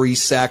of free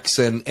sex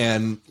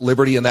and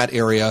liberty in that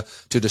area,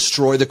 to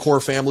destroy the core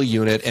family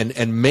unit,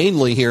 and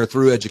mainly here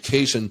through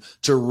education,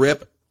 to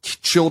rip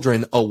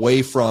children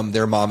away from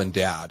their mom and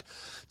dad,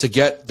 to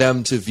get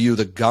them to view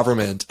the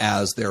government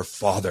as their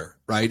father,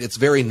 right? It's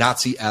very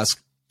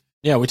Nazi-esque.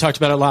 Yeah, we talked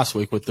about it last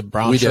week with the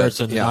brown shirts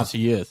and the Nazi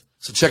youth.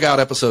 So check out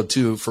episode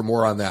 2 for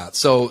more on that.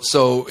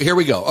 So here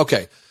we go.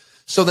 Okay.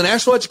 So the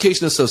National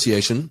Education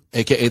Association,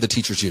 aka the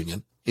Teachers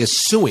Union, is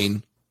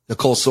suing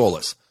Nicole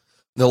Solas.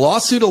 The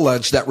lawsuit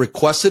alleged that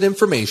requested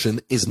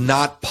information is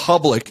not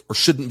public or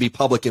shouldn't be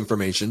public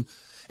information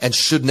and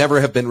should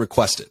never have been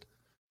requested.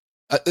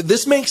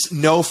 This makes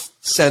no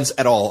sense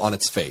at all on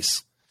its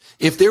face.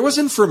 If there was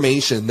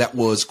information that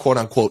was quote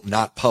unquote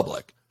not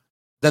public,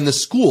 then the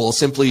school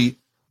simply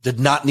did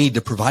not need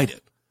to provide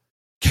it.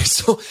 Okay,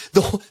 so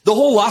the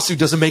whole lawsuit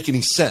doesn't make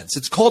any sense.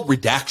 It's called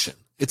redaction.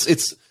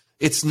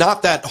 It's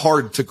not that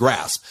hard to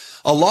grasp.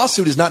 A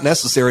lawsuit is not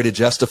necessary to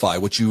justify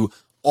what you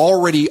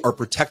already are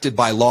protected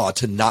by law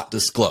to not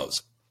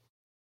disclose.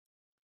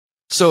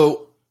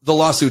 So the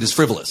lawsuit is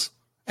frivolous,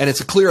 and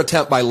it's a clear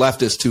attempt by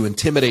leftists to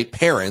intimidate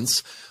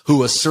parents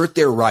who assert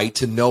their right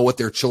to know what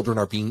their children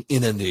are being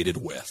inundated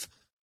with.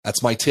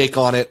 That's my take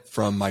on it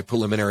from my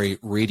preliminary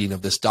reading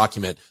of this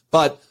document.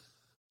 But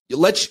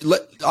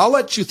I'll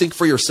let you think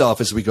for yourself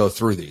as we go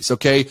through these,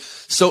 okay?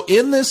 So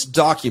in this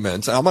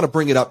document, I'm going to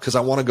bring it up because I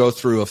want to go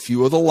through a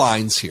few of the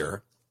lines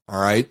here, all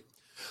right?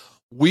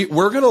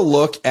 We're going to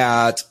look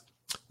at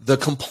the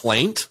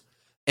complaint,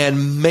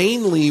 and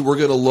mainly we're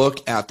going to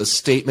look at the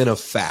statement of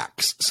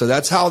facts. So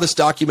that's how this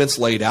document's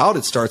laid out.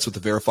 It starts with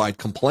the verified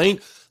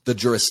complaint, the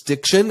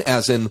jurisdiction,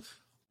 as in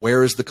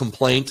where is the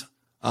complaint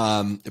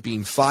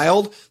being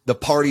filed, the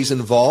parties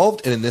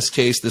involved, and in this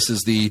case, this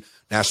is the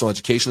National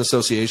Education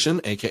Association,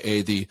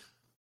 aka the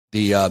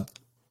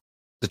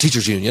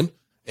Teachers Union.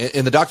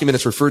 In the document,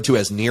 it's referred to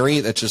as NERI.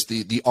 That's just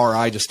the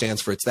RI just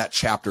stands for, it's that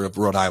chapter of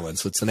Rhode Island.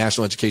 So it's the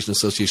National Education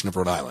Association of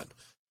Rhode Island,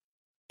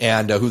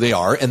 and who they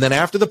are. And then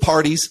after the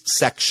parties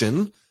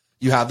section,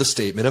 you have the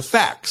statement of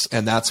facts,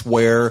 and that's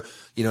where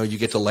you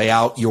get to lay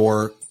out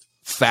your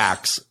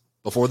facts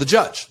before the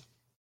judge.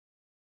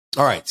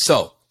 All right,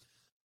 so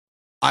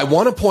I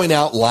want to point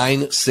out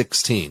line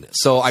 16.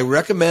 So I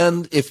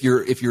recommend if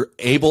you're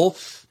able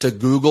to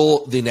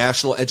Google the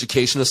National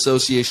Education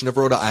Association of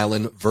Rhode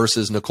Island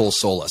versus Nicole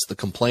Solas. The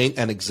complaint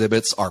and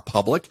exhibits are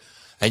public,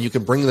 and you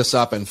can bring this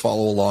up and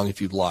follow along if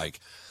you'd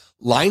like.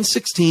 Line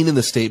 16 in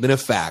the statement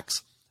of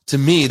facts, to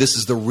me, this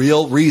is the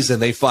real reason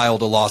they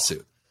filed a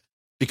lawsuit,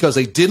 because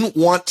they didn't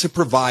want to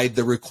provide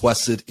the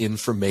requested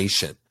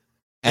information.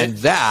 And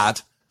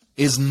that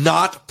is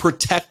not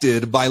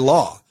protected by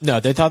law. No,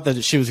 they thought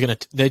that she was going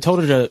to, they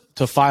told her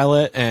to file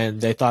it,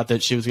 and they thought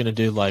that she was going to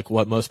do like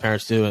what most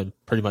parents do and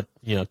pretty much,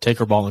 take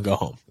her ball and go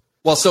home.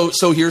 Well,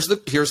 so here's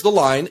the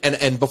line.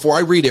 And before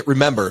I read it,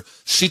 remember,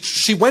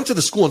 she went to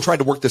the school and tried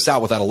to work this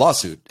out without a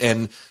lawsuit,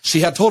 and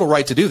she had total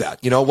right to do that.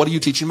 What are you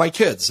teaching my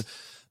kids?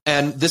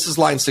 And this is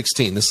line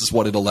 16. This is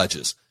what it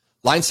alleges.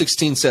 Line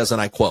 16 says,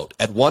 and I quote,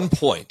 "At one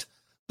point,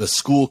 the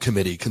school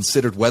committee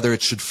considered whether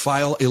it should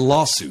file a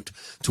lawsuit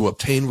to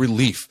obtain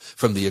relief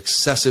from the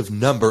excessive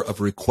number of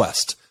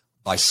requests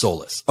by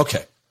Solas."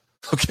 Okay.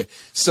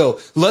 So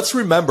let's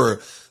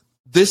remember,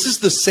 this is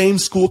the same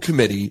school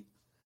committee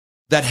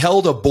that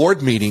held a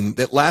board meeting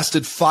that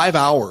lasted 5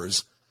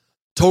 hours,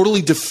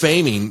 totally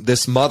defaming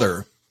this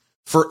mother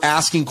for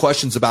asking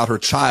questions about her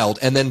child,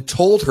 and then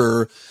told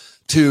her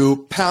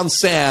to pound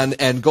sand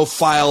and go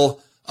file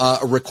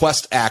a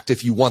request act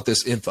if you want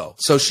this info.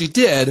 So she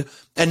did.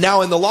 And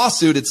now in the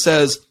lawsuit, it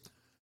says,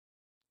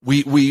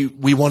 we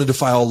wanted to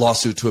file a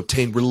lawsuit to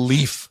obtain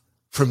relief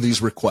from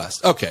these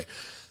requests. Okay.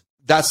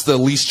 That's the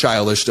least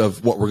childish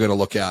of what we're going to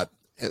look at.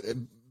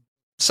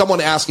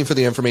 Someone asking for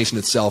the information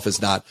itself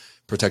is not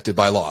protected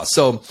by law.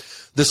 So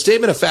the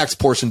statement of facts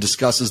portion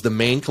discusses the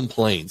main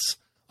complaints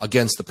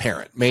against the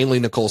parent, mainly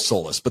Nicole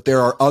Solas, but there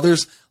are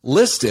others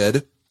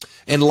listed.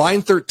 In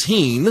line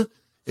 13,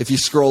 if you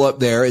scroll up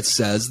there, it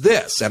says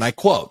this, and I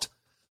quote,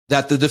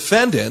 that the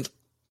defendant,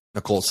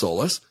 Nicole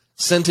Solas,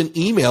 sent an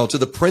email to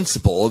the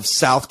principal of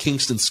South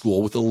Kingston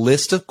School with a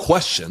list of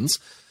questions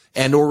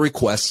and or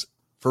requests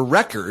for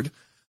record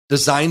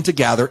designed to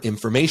gather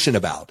information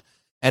about.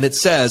 And it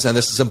says, and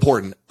this is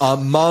important,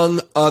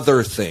 among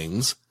other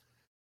things,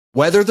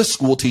 whether the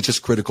school teaches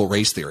critical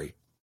race theory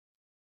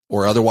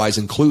or otherwise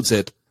includes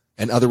it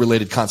and other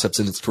related concepts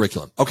in its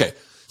curriculum. Okay,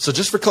 so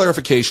just for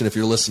clarification, if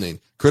you're listening,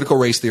 critical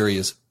race theory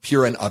is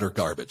pure and utter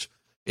garbage.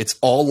 It's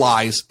all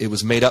lies. It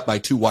was made up by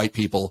two white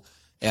people,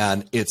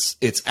 and it's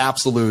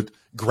absolute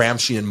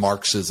Gramscian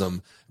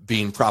Marxism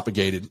being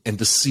propagated and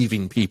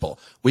deceiving people.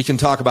 We can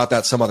talk about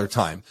that some other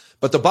time.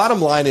 But the bottom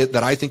line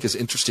that I think is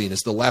interesting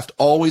is the left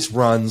always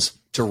runs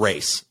to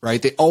race,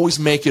 right? They always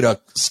make it a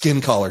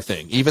skin color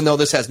thing, even though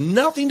this has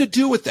nothing to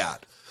do with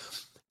that.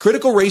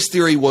 Critical race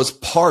theory was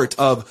part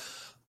of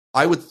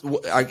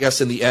I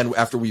guess in the end,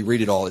 after we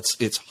read it all,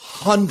 it's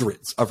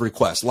hundreds of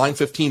requests. Line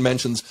 15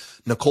 mentions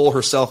Nicole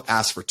herself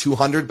asked for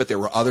 200, but there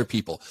were other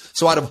people.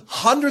 So out of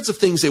hundreds of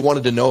things they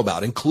wanted to know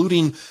about,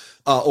 including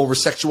over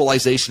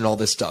sexualization and all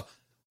this stuff,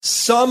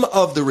 some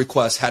of the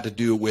requests had to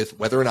do with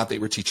whether or not they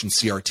were teaching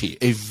CRT.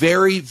 A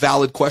very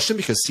valid question,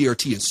 because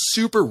CRT is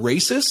super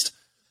racist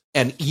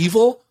and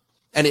evil,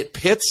 and it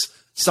pits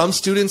some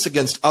students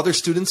against other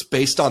students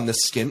based on the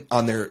skin,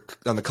 on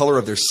the color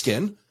of their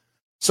skin.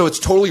 So it's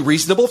totally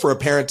reasonable for a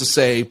parent to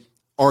say,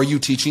 are you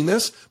teaching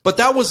this? But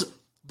that was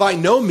by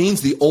no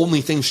means the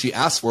only thing she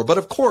asked for. But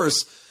of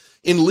course,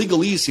 in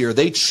legalese here,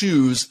 they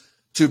choose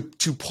to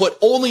put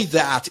only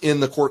that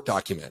in the court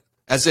document,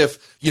 as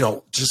if,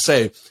 just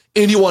say,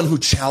 anyone who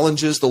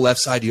challenges the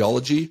left's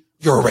ideology,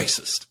 you're a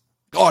racist,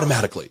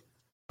 automatically.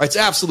 It's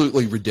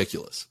absolutely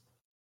ridiculous.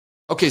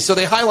 Okay, so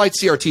they highlight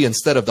CRT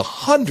instead of the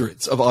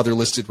hundreds of other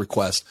listed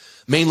requests,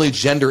 mainly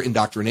gender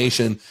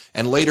indoctrination.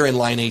 And later in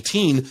line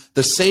 18,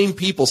 the same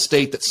people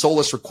state that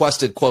Solas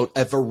requested, quote,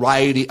 a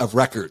variety of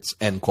records,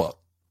 end quote.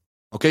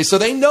 Okay, so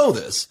they know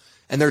this,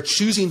 and they're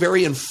choosing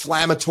very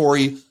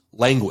inflammatory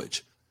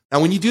language. Now,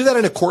 when you do that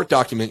in a court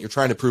document, you're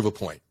trying to prove a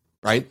point,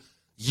 right?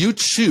 You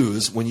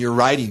choose, when you're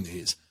writing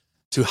these,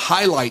 to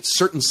highlight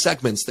certain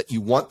segments that you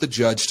want the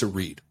judge to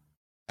read.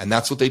 And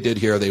that's what they did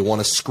here. They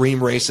want to scream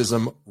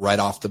racism right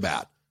off the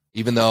bat,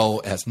 even though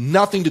it has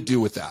nothing to do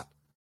with that.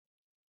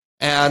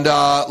 And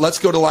let's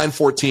go to line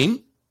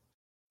 14.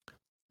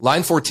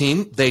 Line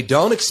 14, they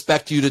don't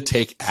expect you to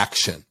take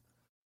action.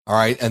 All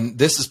right, and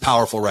this is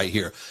powerful right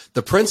here.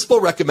 The principal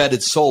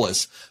recommended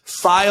Solas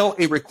file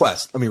a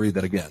request. Let me read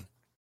that again.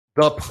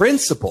 The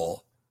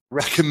principal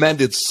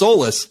recommended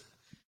Solas,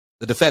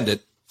 the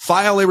defendant,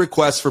 file a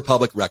request for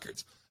public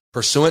records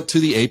pursuant to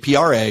the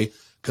APRA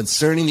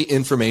concerning the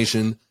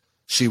information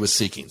she was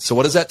seeking. So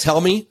what does that tell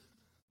me?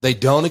 They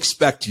don't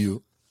expect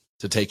you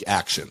to take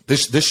action.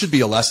 This should be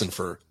a lesson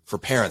for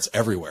parents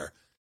everywhere.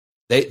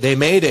 They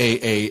made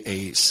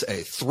a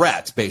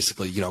threat,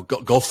 basically,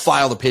 go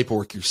file the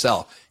paperwork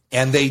yourself.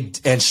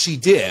 And she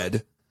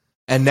did,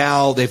 and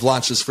now they've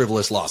launched this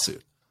frivolous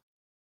lawsuit.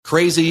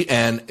 Crazy,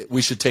 and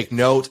we should take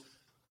note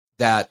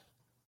that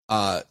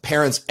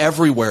parents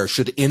everywhere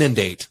should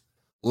inundate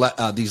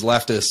these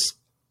leftists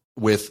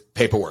with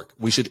paperwork.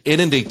 We should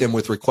inundate them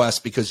with requests,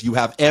 because you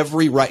have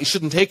every right. You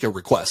shouldn't take a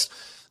request.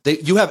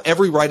 You have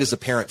every right as a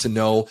parent to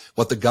know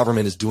what the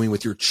government is doing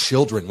with your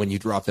children when you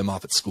drop them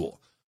off at school.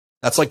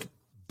 That's like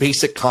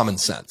basic common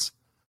sense.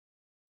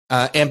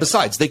 And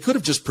besides, they could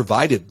have just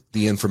provided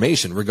the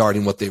information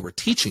regarding what they were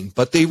teaching,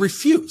 but they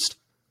refused.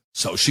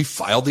 So she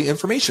filed the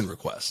information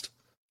request.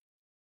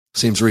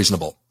 Seems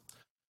reasonable.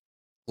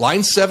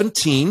 Line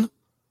 17,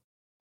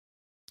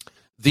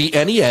 the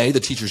NEA, the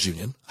teachers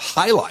union,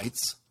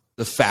 highlights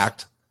the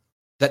fact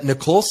that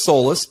Nicole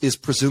Solas is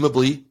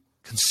presumably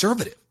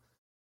conservative.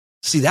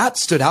 See, that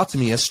stood out to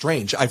me as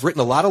strange. I've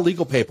written a lot of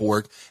legal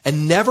paperwork,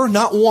 and never,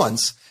 not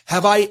once,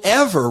 have I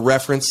ever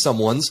referenced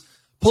someone's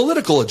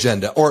political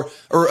agenda or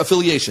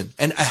affiliation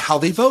and how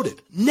they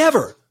voted.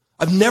 Never.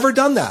 I've never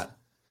done that.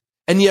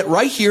 And yet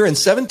right here in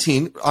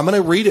 17, I'm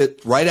going to read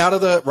it right out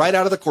of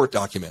the court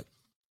document.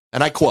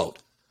 And I quote,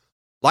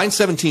 line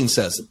 17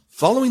 says,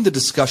 following the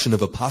discussion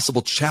of a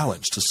possible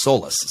challenge to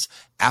Solas'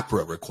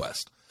 APRA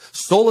request,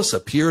 Solas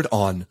appeared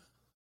on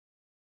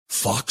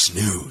Fox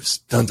News,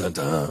 dun dun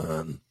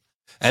dun,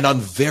 and on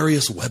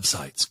various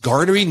websites,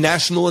 garnering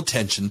national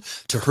attention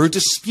to her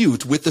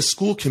dispute with the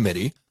school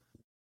committee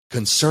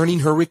concerning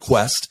her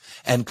request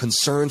and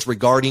concerns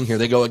regarding, here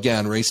they go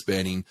again, race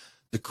baiting,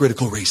 the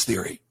critical race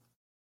theory.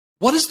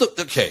 What is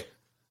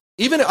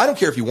even I don't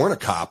care if you weren't a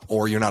cop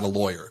or you're not a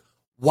lawyer.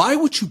 Why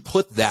would you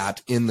put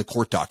that in the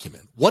court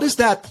document? What is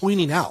that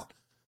pointing out?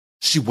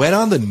 She went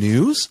on the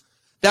news?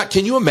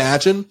 Can you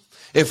imagine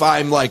if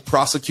I'm like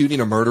prosecuting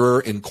a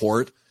murderer in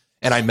court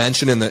and I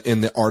mention in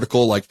the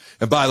article, like,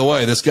 and by the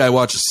way, this guy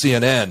watches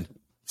CNN.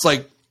 It's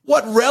like,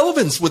 what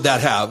relevance would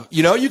that have?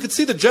 You could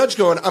see the judge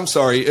going, I'm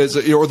sorry,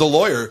 or the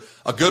lawyer,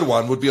 a good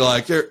one, would be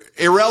like,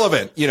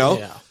 irrelevant,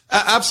 Yeah.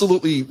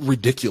 Absolutely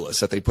ridiculous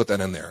that they put that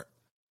in there.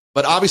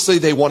 But obviously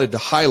they wanted to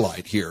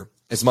highlight here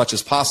as much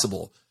as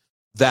possible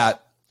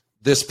that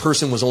this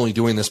person was only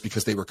doing this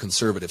because they were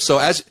conservative. So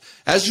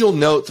as you'll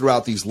note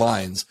throughout these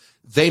lines,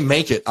 they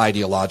make it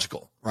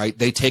ideological, right?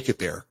 They take it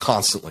there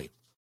constantly.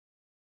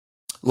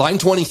 Line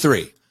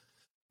 23,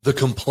 the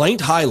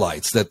complaint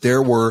highlights that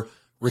there were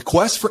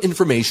requests for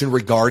information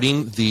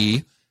regarding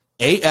the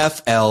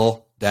AFL-CIO.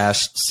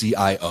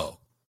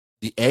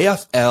 The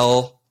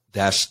AFL-CIO.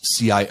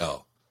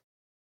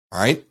 All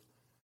right?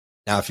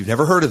 Now, if you've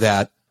never heard of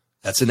that,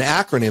 that's an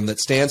acronym that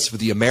stands for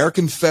the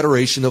American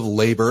Federation of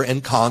Labor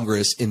and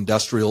Congress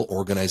Industrial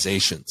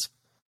Organizations.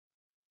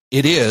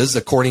 It is,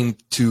 according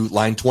to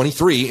line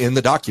 23 in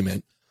the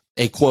document,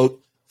 a,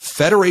 quote,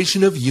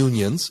 federation of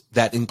unions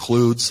that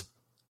includes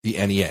the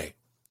NEA,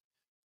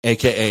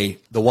 a.k.a.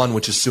 the one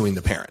which is suing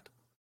the parent.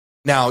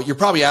 Now, you're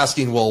probably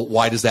asking, well,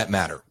 why does that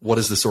matter? What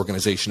is this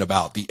organization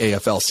about, the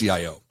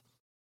AFL-CIO?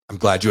 I'm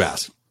glad you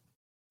asked.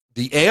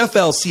 The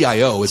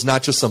AFL-CIO is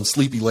not just some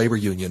sleepy labor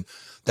union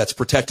that's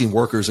protecting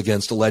workers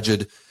against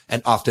alleged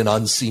and often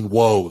unseen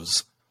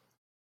woes.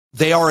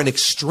 They are an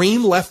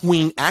extreme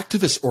left-wing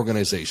activist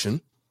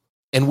organization,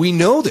 and we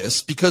know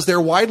this because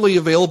they're widely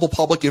available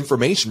public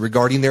information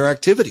regarding their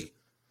activity.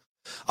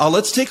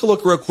 Let's take a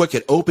look real quick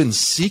at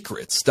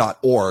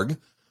opensecrets.org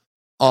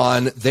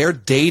on their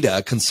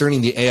data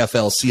concerning the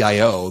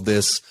AFL-CIO,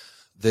 this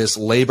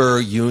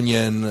labor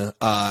union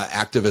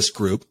activist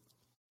group.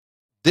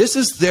 This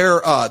is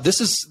their this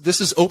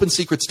is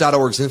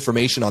opensecrets.org's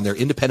information on their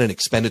independent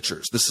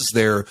expenditures. This is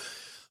their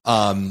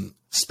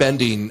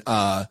spending.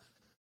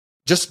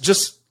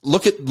 Just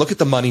look at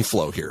the money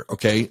flow here,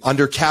 okay?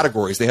 Under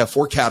categories, they have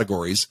 4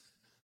 categories.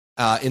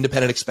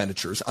 Independent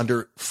expenditures.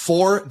 Under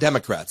 4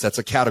 Democrats, that's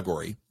a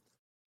category.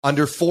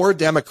 Under 4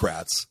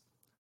 Democrats,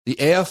 the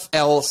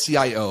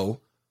AFL-CIO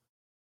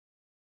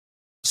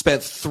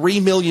spent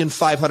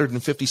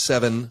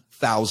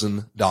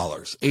 $3,557,000,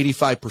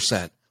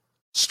 85%,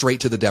 straight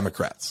to the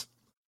Democrats.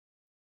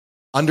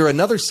 Under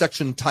another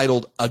section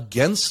titled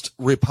Against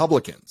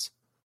Republicans,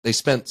 they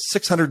spent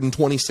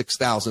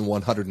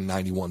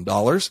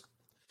 $626,191.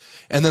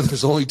 And then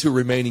there's only 2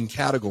 remaining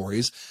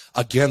categories.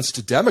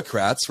 Against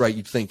Democrats, right?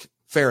 You'd think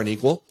fair and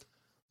equal,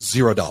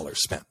 $0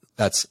 spent.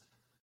 That's,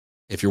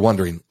 if you're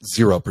wondering,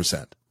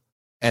 0%.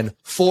 And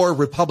for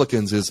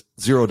Republicans is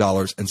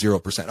 $0 and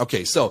 0%.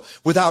 Okay, so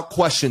without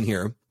question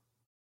here,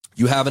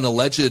 you have an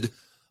alleged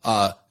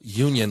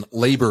union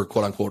labor,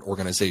 quote unquote,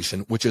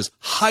 organization, which is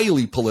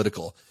highly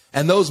political.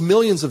 And those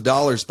millions of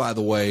dollars, by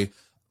the way,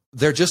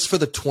 they're just for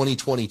the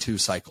 2022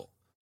 cycle.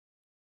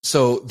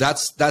 So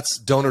that's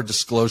donor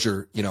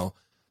disclosure,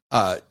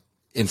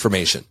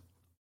 information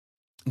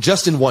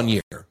just in 1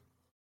 year.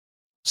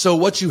 So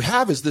what you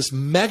have is this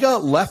mega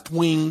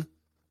left-wing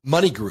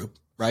money group,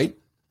 right?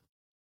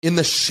 In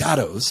the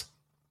shadows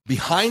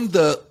behind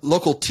the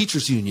local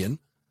teachers union,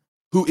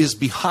 who is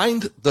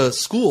behind the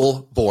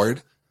school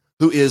board,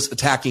 who is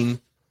attacking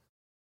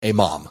a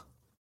mom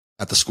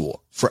at the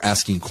school for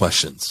asking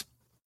questions.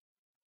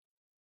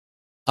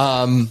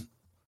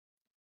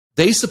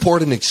 They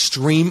support an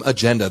extreme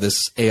agenda,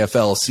 this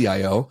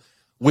AFL-CIO,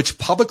 which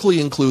publicly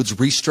includes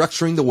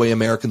restructuring the way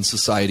American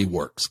society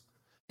works.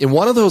 And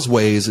one of those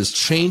ways is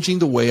changing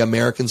the way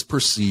Americans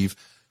perceive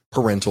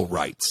parental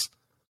rights,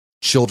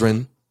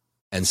 children,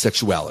 and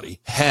sexuality.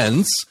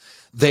 Hence,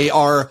 they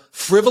are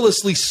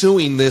frivolously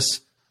suing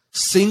this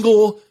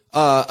single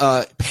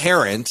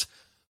parent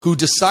who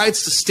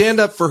decides to stand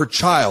up for her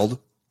child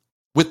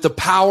with the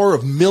power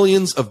of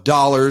millions of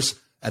dollars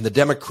and the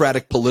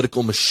Democratic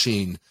political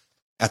machine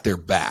at their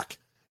back.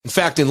 In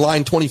fact, in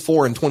line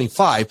 24 and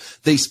 25,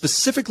 they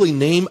specifically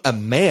name a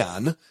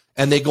man,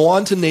 and they go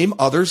on to name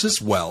others as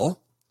well.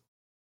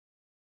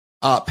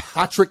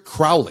 Patrick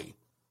Crowley,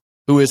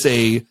 who is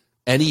a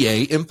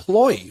NEA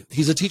employee.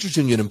 He's a teachers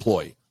union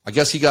employee. I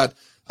guess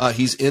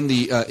he's in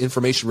the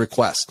information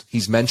request.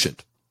 He's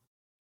mentioned.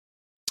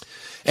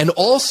 And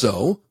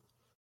also,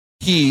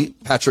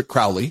 Patrick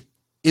Crowley,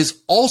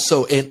 is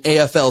also an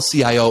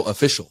AFL-CIO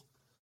official.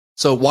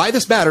 So why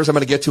this matters, I'm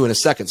going to get to in a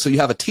second. So you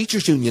have a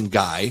teachers union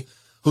guy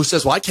who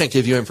says, well, I can't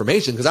give you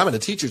information because I'm in a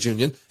teachers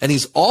union, and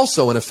he's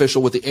also an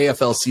official with the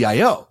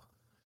AFL-CIO.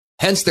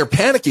 Hence, they're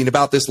panicking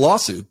about this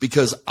lawsuit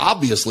because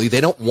obviously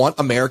they don't want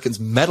Americans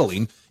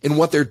meddling in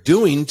what they're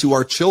doing to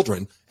our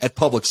children at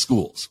public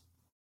schools.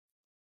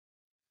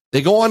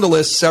 They go on to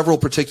list several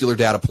particular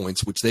data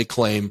points which they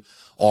claim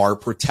are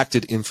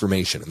protected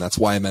information, and that's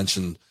why I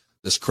mentioned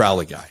this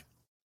Crowley guy.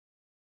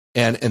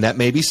 And that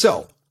may be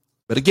so.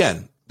 But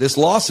again, this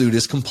lawsuit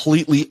is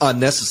completely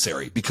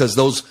unnecessary because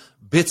those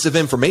bits of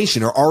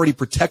information are already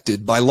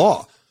protected by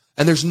law,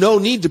 and there's no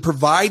need to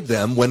provide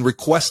them when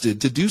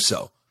requested to do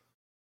so.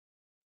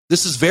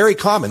 This is very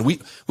common. We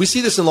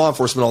see this in law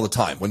enforcement all the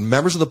time. When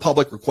members of the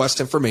public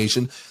request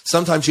information,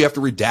 sometimes you have to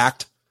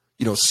redact,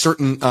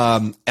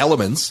 certain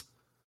elements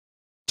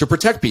to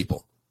protect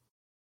people.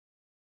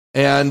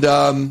 And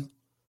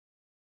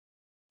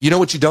you know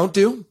what you don't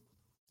do?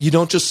 You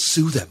don't just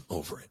sue them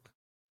over it.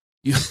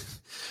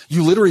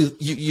 You literally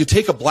you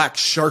take a black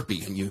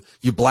Sharpie and you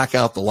black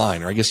out the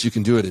line, or I guess you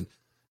can do it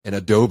in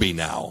Adobe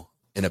now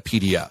in a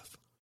PDF.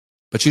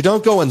 But you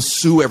don't go and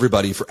sue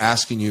everybody for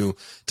asking you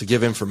to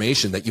give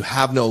information that you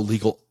have no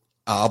legal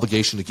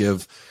obligation to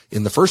give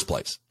in the first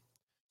place.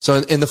 So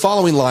in the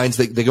following lines,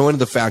 they go into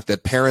the fact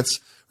that parents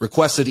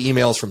requested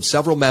emails from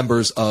several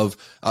members of,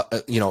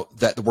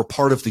 that were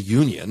part of the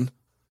union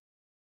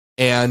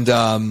and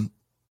the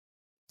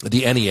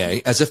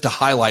NEA, as if to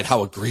highlight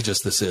how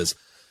egregious this is.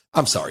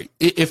 I'm sorry.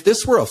 If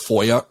this were a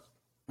FOIA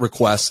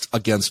request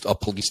against a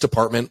police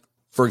department,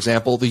 for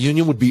example, the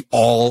union would be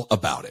all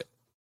about it.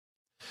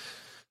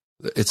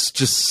 It's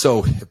just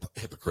so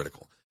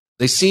hypocritical.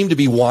 They seem to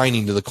be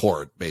whining to the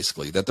court,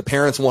 basically, that the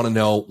parents want to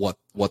know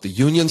what the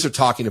unions are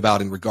talking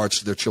about in regards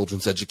to their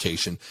children's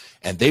education,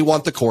 and they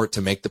want the court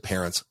to make the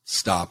parents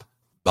stop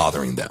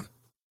bothering them.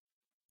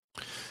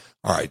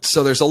 All right,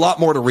 so there's a lot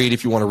more to read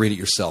if you want to read it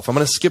yourself. I'm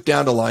going to skip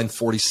down to line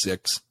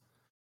 46,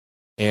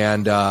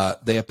 and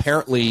they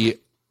apparently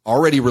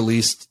already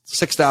released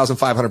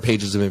 6,500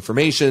 pages of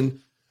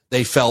information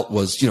they felt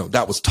was,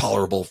 that was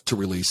tolerable to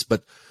release,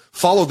 but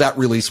followed that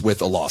release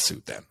with a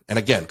lawsuit then. And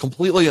again,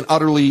 completely and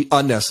utterly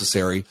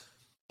unnecessary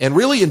and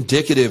really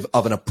indicative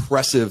of an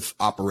oppressive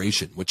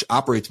operation, which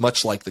operates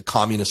much like the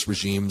communist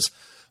regimes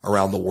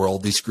around the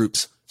world. These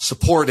groups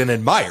support and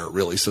admire,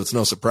 really, so it's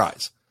no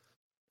surprise.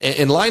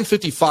 In line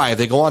 55,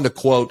 they go on to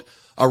quote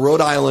a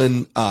Rhode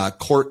Island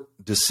court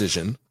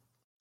decision,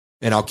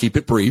 and I'll keep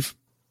it brief,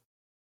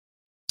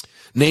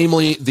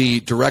 namely the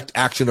Direct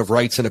Action of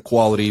Rights and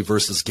Equality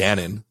versus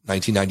Gannon,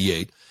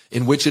 1998,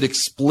 in which it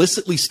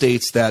explicitly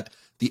states that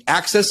the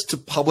Access to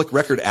Public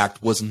Record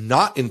Act was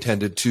not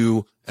intended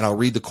to, and I'll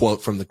read the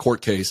quote from the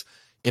court case,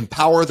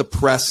 empower the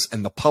press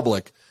and the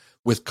public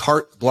with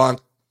carte blanche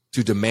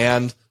to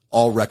demand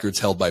all records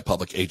held by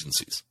public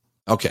agencies.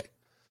 Okay,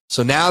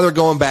 so now they're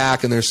going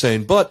back and they're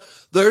saying, but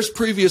there's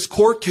previous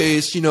court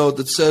case,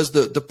 that says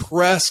that the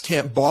press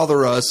can't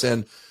bother us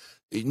and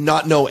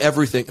not know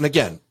everything. And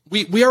again,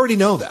 we already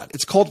know that.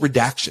 It's called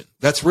redaction.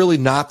 That's really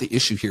not the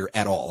issue here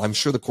at all. I'm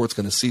sure the court's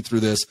going to see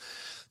through this.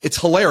 It's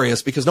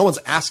hilarious because no one's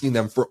asking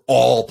them for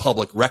all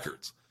public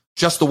records,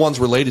 just the ones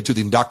related to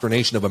the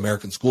indoctrination of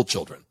American school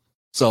children.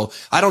 So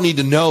I don't need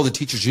to know the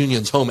teachers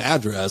union's home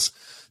address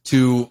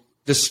to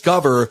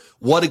discover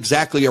what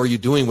exactly are you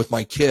doing with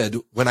my kid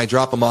when I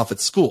drop him off at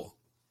school.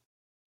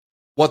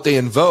 What they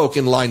invoke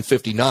in line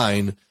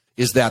 59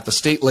 is that the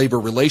State Labor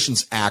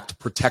Relations Act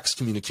protects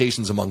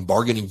communications among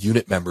bargaining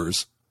unit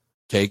members,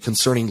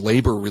 concerning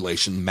labor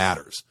relation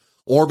matters,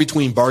 or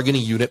between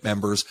bargaining unit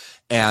members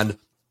and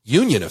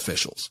union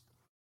officials.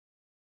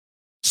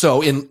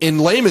 So in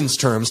layman's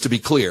terms, to be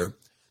clear,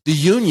 the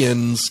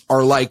unions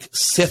are like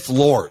Sith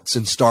Lords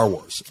in Star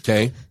Wars,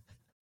 okay?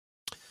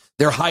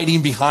 They're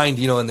hiding behind,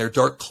 in their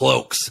dark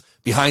cloaks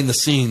behind the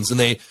scenes, and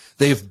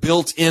they've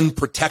built in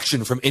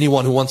protection from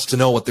anyone who wants to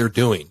know what they're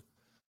doing.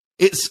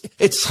 It's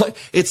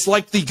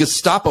like the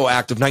Gestapo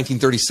Act of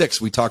 1936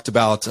 we talked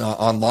about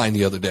online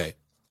the other day,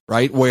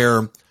 right?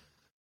 Where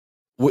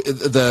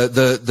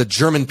the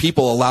German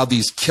people allowed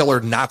these killer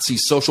Nazi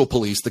social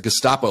police, the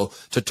Gestapo,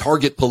 to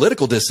target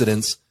political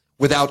dissidents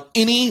without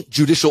any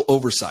judicial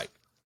oversight.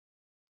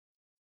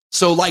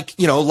 So like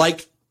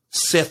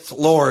Sith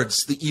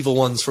Lords, the evil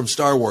ones from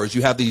Star Wars,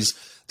 you have these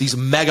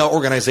mega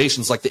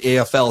organizations like the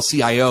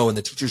AFL-CIO and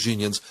the teachers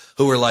unions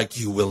who are like,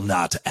 you will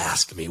not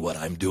ask me what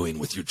I'm doing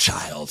with your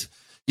child.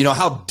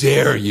 How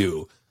dare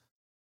you?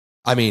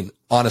 I mean,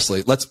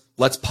 honestly,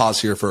 let's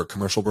pause here for a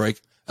commercial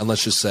break and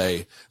let's just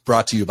say,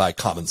 brought to you by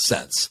Common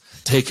Sense.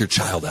 Take your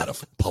child out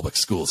of public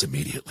schools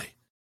immediately.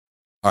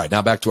 All right,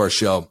 now back to our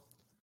show.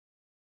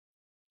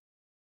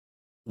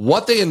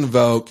 What they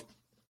invoke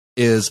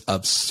is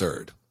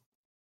absurd.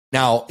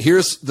 Now,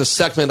 here's the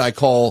segment I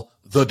call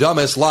the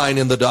dumbest line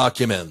in the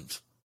document.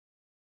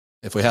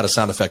 If we had a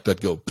sound effect, I'd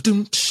go,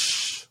 come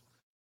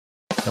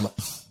on.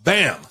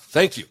 Bam.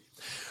 Thank you.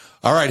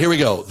 All right, here we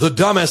go. The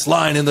dumbest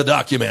line in the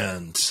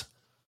document.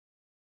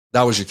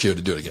 That was your cue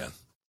to do it again.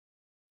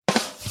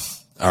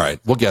 All right,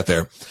 we'll get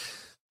there.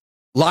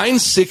 Line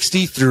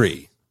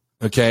 63,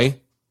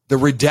 okay? The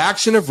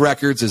redaction of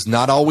records is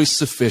not always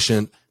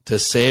sufficient to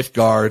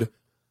safeguard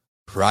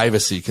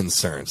privacy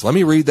concerns. Let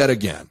me read that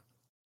again.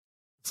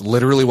 It's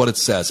literally what it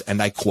says, and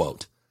I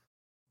quote,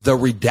 the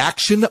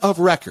redaction of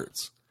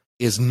records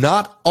is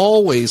not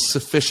always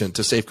sufficient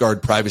to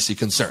safeguard privacy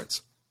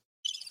concerns.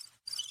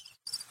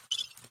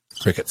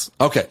 Crickets.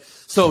 Okay,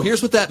 so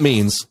here's what that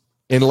means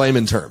in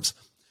layman terms.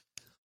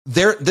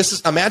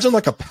 Imagine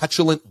like a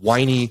petulant,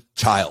 whiny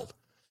child.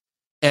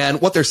 And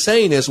what they're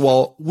saying is,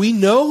 well, we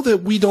know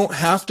that we don't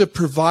have to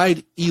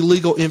provide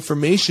illegal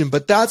information,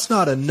 but that's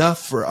not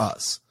enough for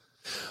us.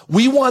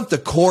 We want the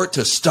court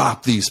to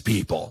stop these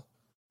people,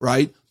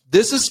 right?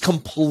 This is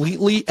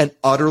completely and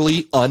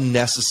utterly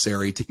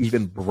unnecessary to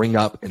even bring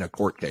up in a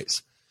court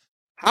case.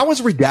 How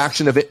is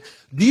redaction of it?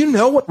 Do you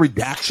know what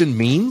redaction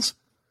means?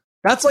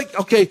 That's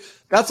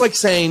like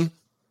saying,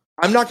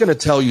 I'm not going to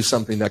tell you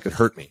something that could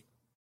hurt me,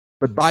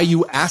 but by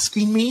you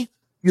asking me,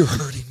 you're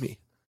hurting me.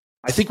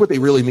 I think what they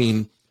really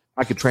mean,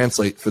 I could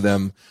translate for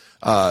them,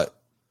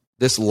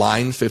 this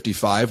line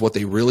 55, what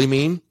they really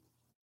mean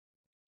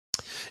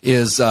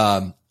is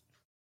that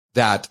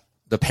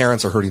the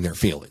parents are hurting their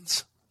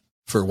feelings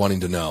for wanting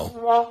to know.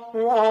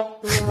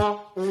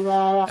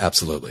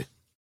 Absolutely.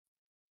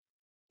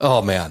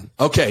 Oh, man.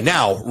 Okay,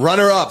 now,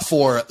 runner up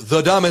for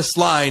the dumbest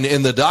line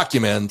in the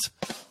document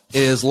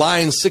is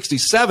line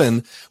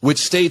 67, which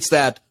states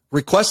that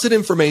requested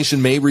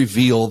information may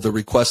reveal the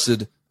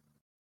requested...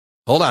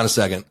 Hold on a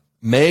second.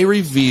 May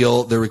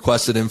reveal the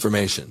requested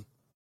information.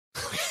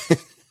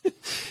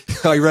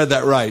 I read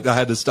that right. I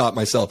had to stop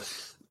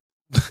myself.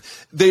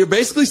 They're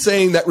basically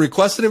saying that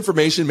requested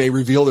information may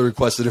reveal the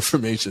requested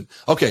information.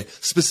 Okay,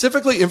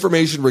 specifically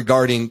information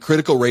regarding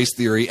critical race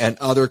theory and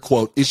other,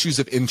 quote, issues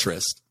of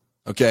interest.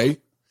 Okay?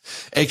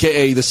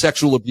 AKA the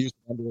sexual abuse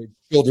of underage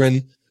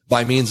children,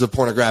 by means of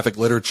pornographic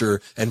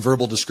literature and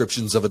verbal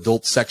descriptions of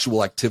adult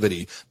sexual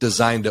activity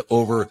designed to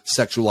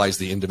over-sexualize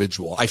the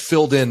individual. I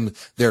filled in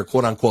their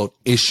quote-unquote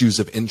issues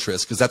of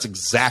interest because that's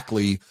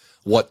exactly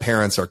what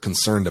parents are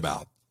concerned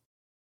about.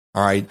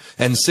 All right.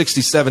 And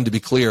 67, to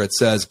be clear, it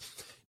says,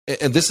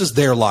 and this is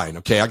their line,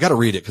 okay? I got to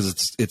read it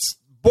because it's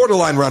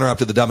borderline runner-up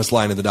to the dumbest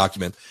line in the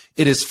document.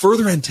 It is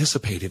further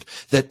anticipated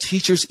that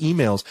teachers'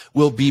 emails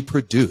will be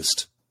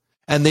produced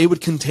and they would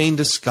contain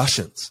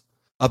discussions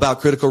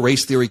about critical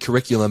race theory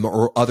curriculum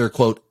or other,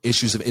 quote,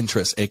 issues of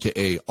interest,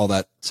 aka all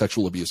that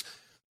sexual abuse,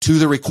 to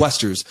the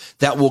requesters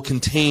that will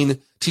contain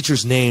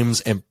teachers'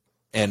 names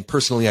and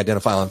personally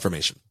identifiable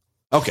information.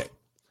 Okay.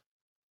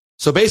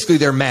 So basically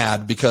they're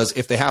mad because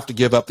if they have to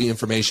give up the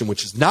information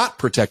which is not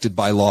protected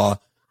by law,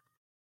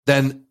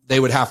 then they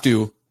would have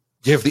to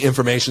give the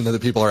information that the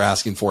people are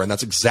asking for. And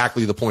that's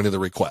exactly the point of the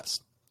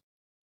request.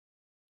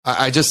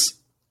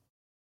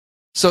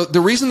 So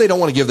the reason they don't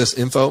want to give this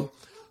info,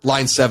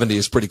 line 70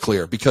 is pretty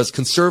clear, because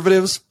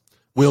conservatives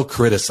will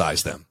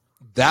criticize them.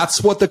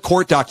 That's what the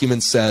court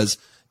document says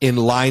in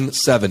line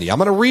 70. I'm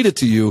going to read it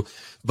to you,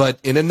 but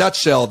in a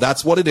nutshell,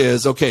 that's what it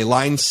is. Okay,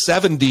 line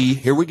 70,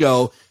 here we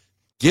go.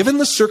 Given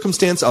the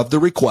circumstance of the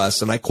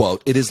request, and I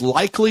quote, it is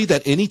likely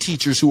that any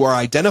teachers who are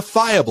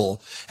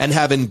identifiable and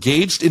have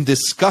engaged in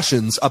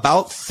discussions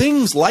about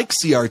things like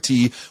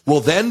CRT will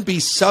then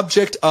be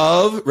subject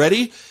of,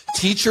 ready,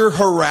 teacher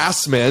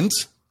harassment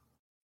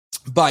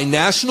by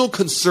national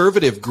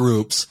conservative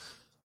groups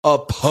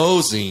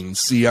opposing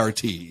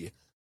CRT.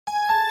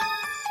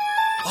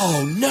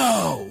 Oh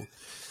no.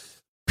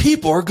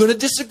 People are going to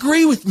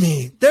disagree with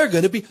me. They're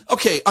going to be,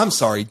 okay, I'm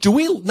sorry. Do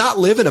we not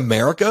live in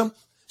America?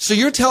 So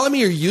you're telling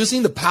me you're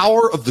using the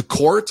power of the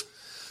court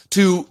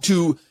to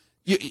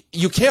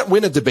you can't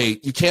win a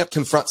debate. You can't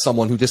confront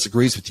someone who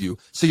disagrees with you.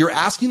 So you're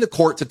asking the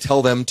court to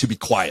tell them to be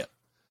quiet.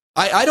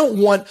 I don't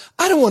want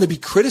to be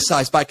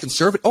criticized by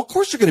conservatives. Oh, of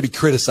course you're going to be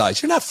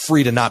criticized. You're not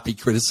free to not be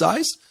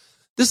criticized.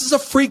 This is a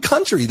free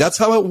country. That's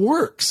how it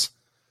works.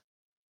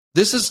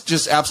 This is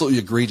just absolutely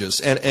egregious.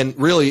 And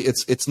really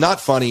it's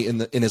not funny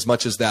in as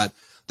much as that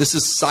this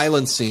is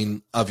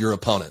silencing of your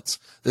opponents.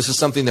 This is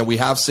something that we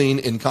have seen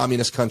in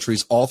communist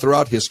countries all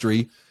throughout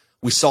history.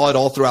 We saw it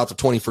all throughout the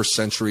 21st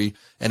century,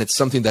 and it's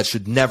something that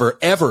should never,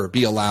 ever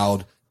be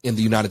allowed in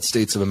the United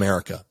States of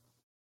America.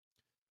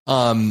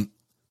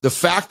 The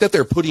fact that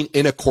they're putting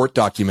in a court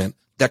document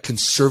that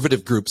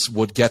conservative groups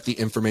would get the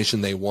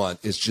information they want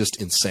is just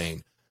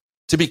insane.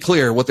 To be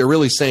clear, what they're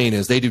really saying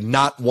is they do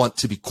not want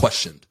to be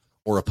questioned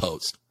or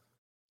opposed.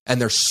 And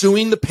they're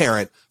suing the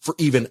parent for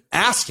even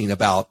asking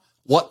about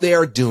what they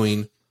are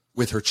doing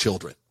with her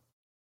children.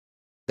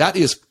 That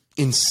is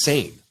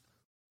insane.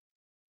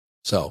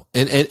 So,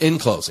 in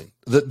closing,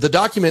 the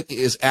document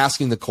is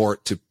asking the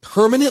court to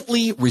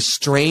permanently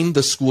restrain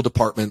the school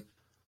department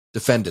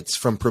defendants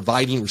from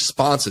providing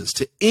responses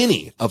to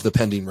any of the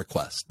pending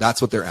requests.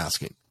 That's what they're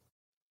asking.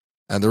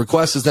 And the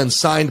request is then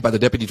signed by the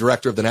deputy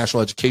director of the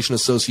National Education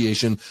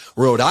Association,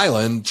 Rhode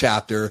Island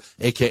chapter,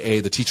 aka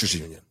the Teachers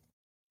Union.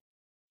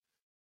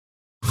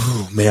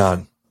 Whew,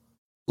 man,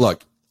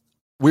 look,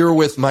 we were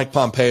with Mike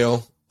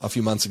Pompeo a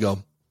few months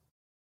ago.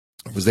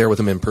 I was there with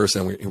him in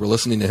person. We were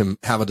listening to him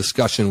have a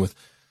discussion with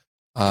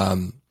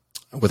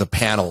a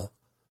panel,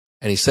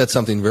 and he said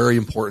something very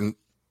important,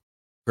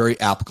 very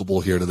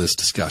applicable here to this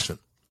discussion.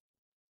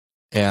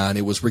 And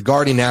it was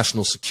regarding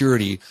national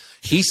security.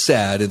 He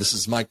said, and this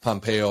is Mike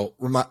Pompeo,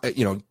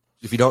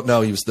 if you don't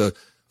know, he was the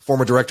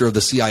former director of the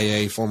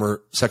CIA,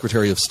 former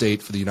Secretary of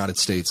State for the United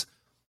States.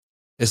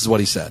 This is what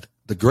he said.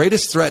 The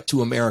greatest threat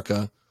to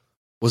America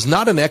was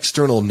not an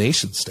external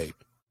nation state,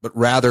 but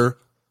rather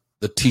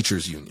the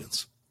teachers'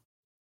 unions.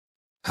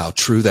 How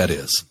true that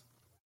is.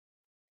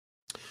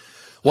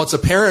 What's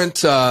apparent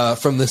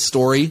from this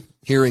story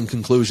here in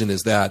conclusion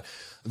is that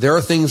there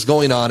are things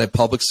going on at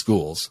public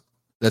schools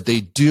that they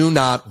do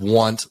not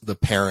want the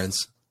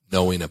parents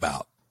knowing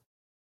about.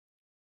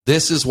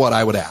 This is what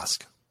I would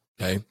ask.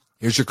 Okay,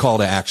 here's your call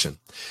to action.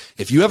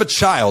 If you have a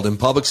child in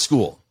public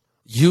school,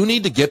 you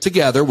need to get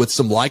together with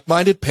some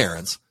like-minded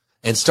parents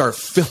and start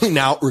filling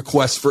out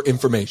requests for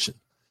information.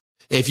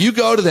 If you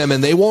go to them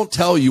and they won't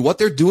tell you what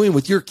they're doing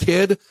with your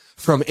kid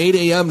from 8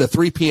 a.m. to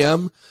 3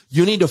 p.m.,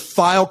 you need to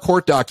file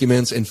court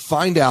documents and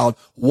find out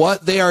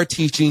what they are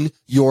teaching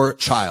your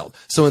child.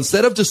 So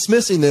instead of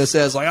dismissing this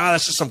as like,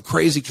 that's just some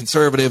crazy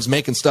conservatives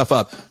making stuff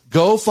up,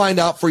 go find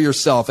out for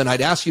yourself. And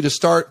I'd ask you to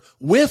start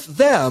with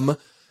them,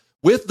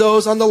 with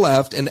those on the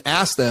left, and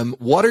ask them,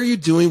 what are you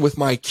doing with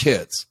my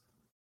kids?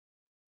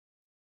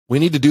 We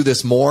need to do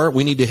this more.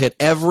 We need to hit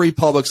every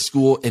public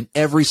school in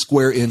every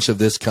square inch of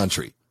this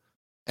country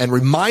and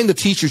remind the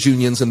teachers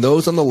unions and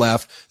those on the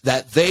left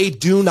that they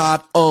do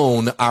not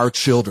own our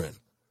children.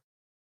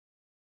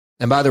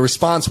 And by the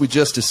response we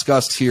just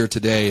discussed here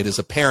today, it is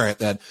apparent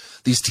that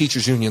these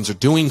teachers unions are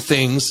doing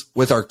things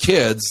with our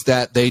kids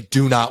that they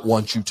do not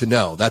want you to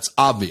know. That's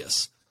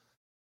obvious.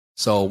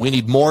 So we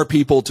need more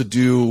people to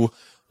do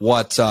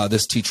what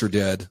this teacher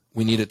did.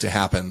 We need it to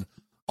happen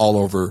all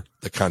over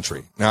the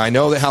country. Now, I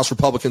know that House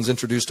Republicans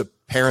introduced a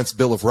Parents'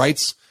 Bill of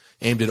Rights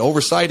aimed at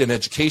oversight and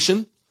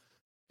education.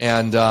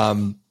 And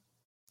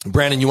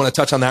Brandon, you want to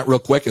touch on that real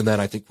quick, and then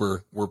I think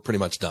we're pretty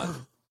much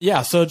done.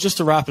 Yeah, so just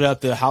to wrap it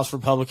up, the House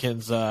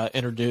Republicans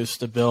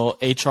introduced a bill,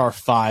 H.R.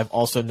 5,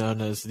 also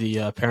known as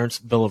the Parents'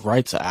 Bill of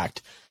Rights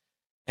Act.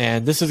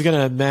 And this is going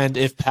to amend,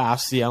 if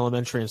passed, the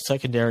Elementary and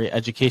Secondary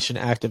Education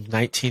Act of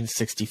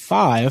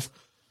 1965,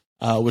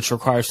 which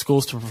requires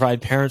schools to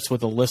provide parents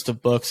with a list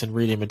of books and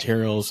reading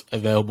materials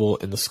available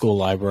in the school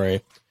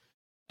library,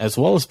 as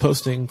well as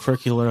posting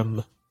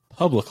curriculum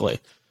publicly.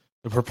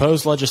 The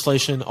proposed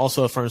legislation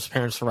also affirms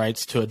parents'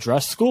 rights to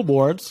address school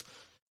boards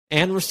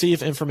and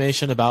receive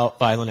information about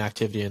violent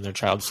activity in their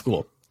child's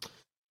school.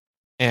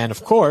 And,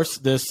 of course,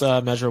 this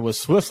measure was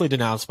swiftly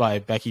denounced by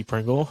Becky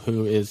Pringle,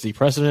 who is the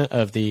president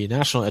of the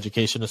National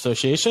Education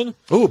Association.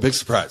 Oh, big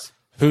surprise.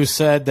 Who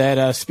said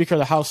that Speaker of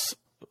the House,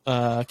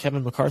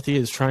 Kevin McCarthy,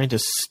 is trying to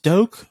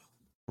stoke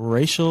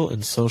racial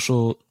and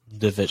social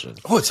division.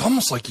 Oh, it's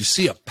almost like you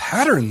see a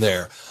pattern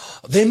there.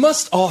 They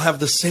must all have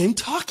the same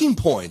talking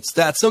points.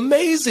 That's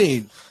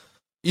amazing.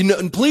 You know,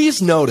 and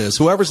please notice,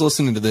 whoever's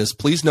listening to this,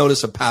 please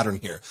notice a pattern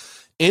here.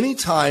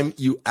 Anytime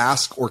you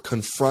ask or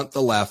confront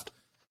the left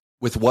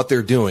with what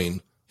they're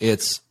doing,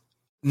 it's,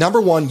 number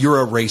one,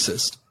 you're a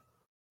racist.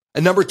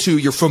 And number two,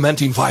 you're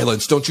fomenting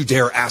violence. Don't you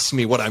dare ask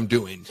me what I'm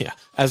doing. Yeah,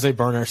 as they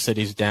burn our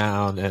cities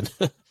down. And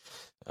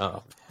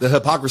the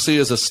hypocrisy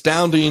is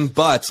astounding,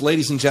 but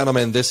ladies and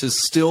gentlemen, this is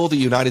still the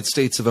United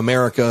States of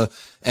America,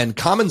 and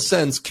common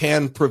sense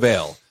can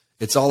prevail.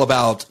 It's all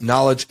about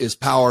knowledge is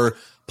power.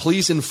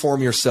 Please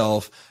inform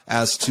yourself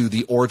as to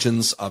the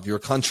origins of your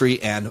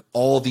country and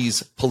all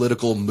these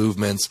political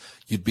movements.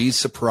 You'd be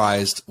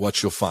surprised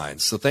what you'll find.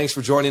 So thanks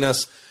for joining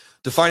us.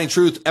 Defining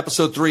Truth,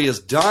 episode 3 is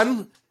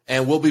done,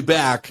 and we'll be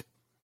back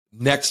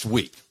next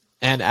week.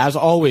 And as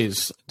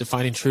always,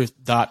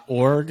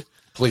 definingtruth.org.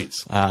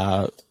 Please.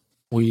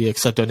 We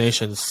accept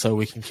donations so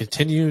we can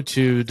continue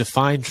to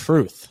define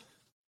truth.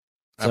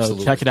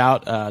 Absolutely. So check it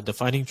out,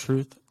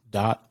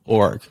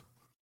 definingtruth.org.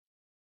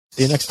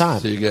 See you next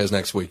time. See you guys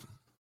next week.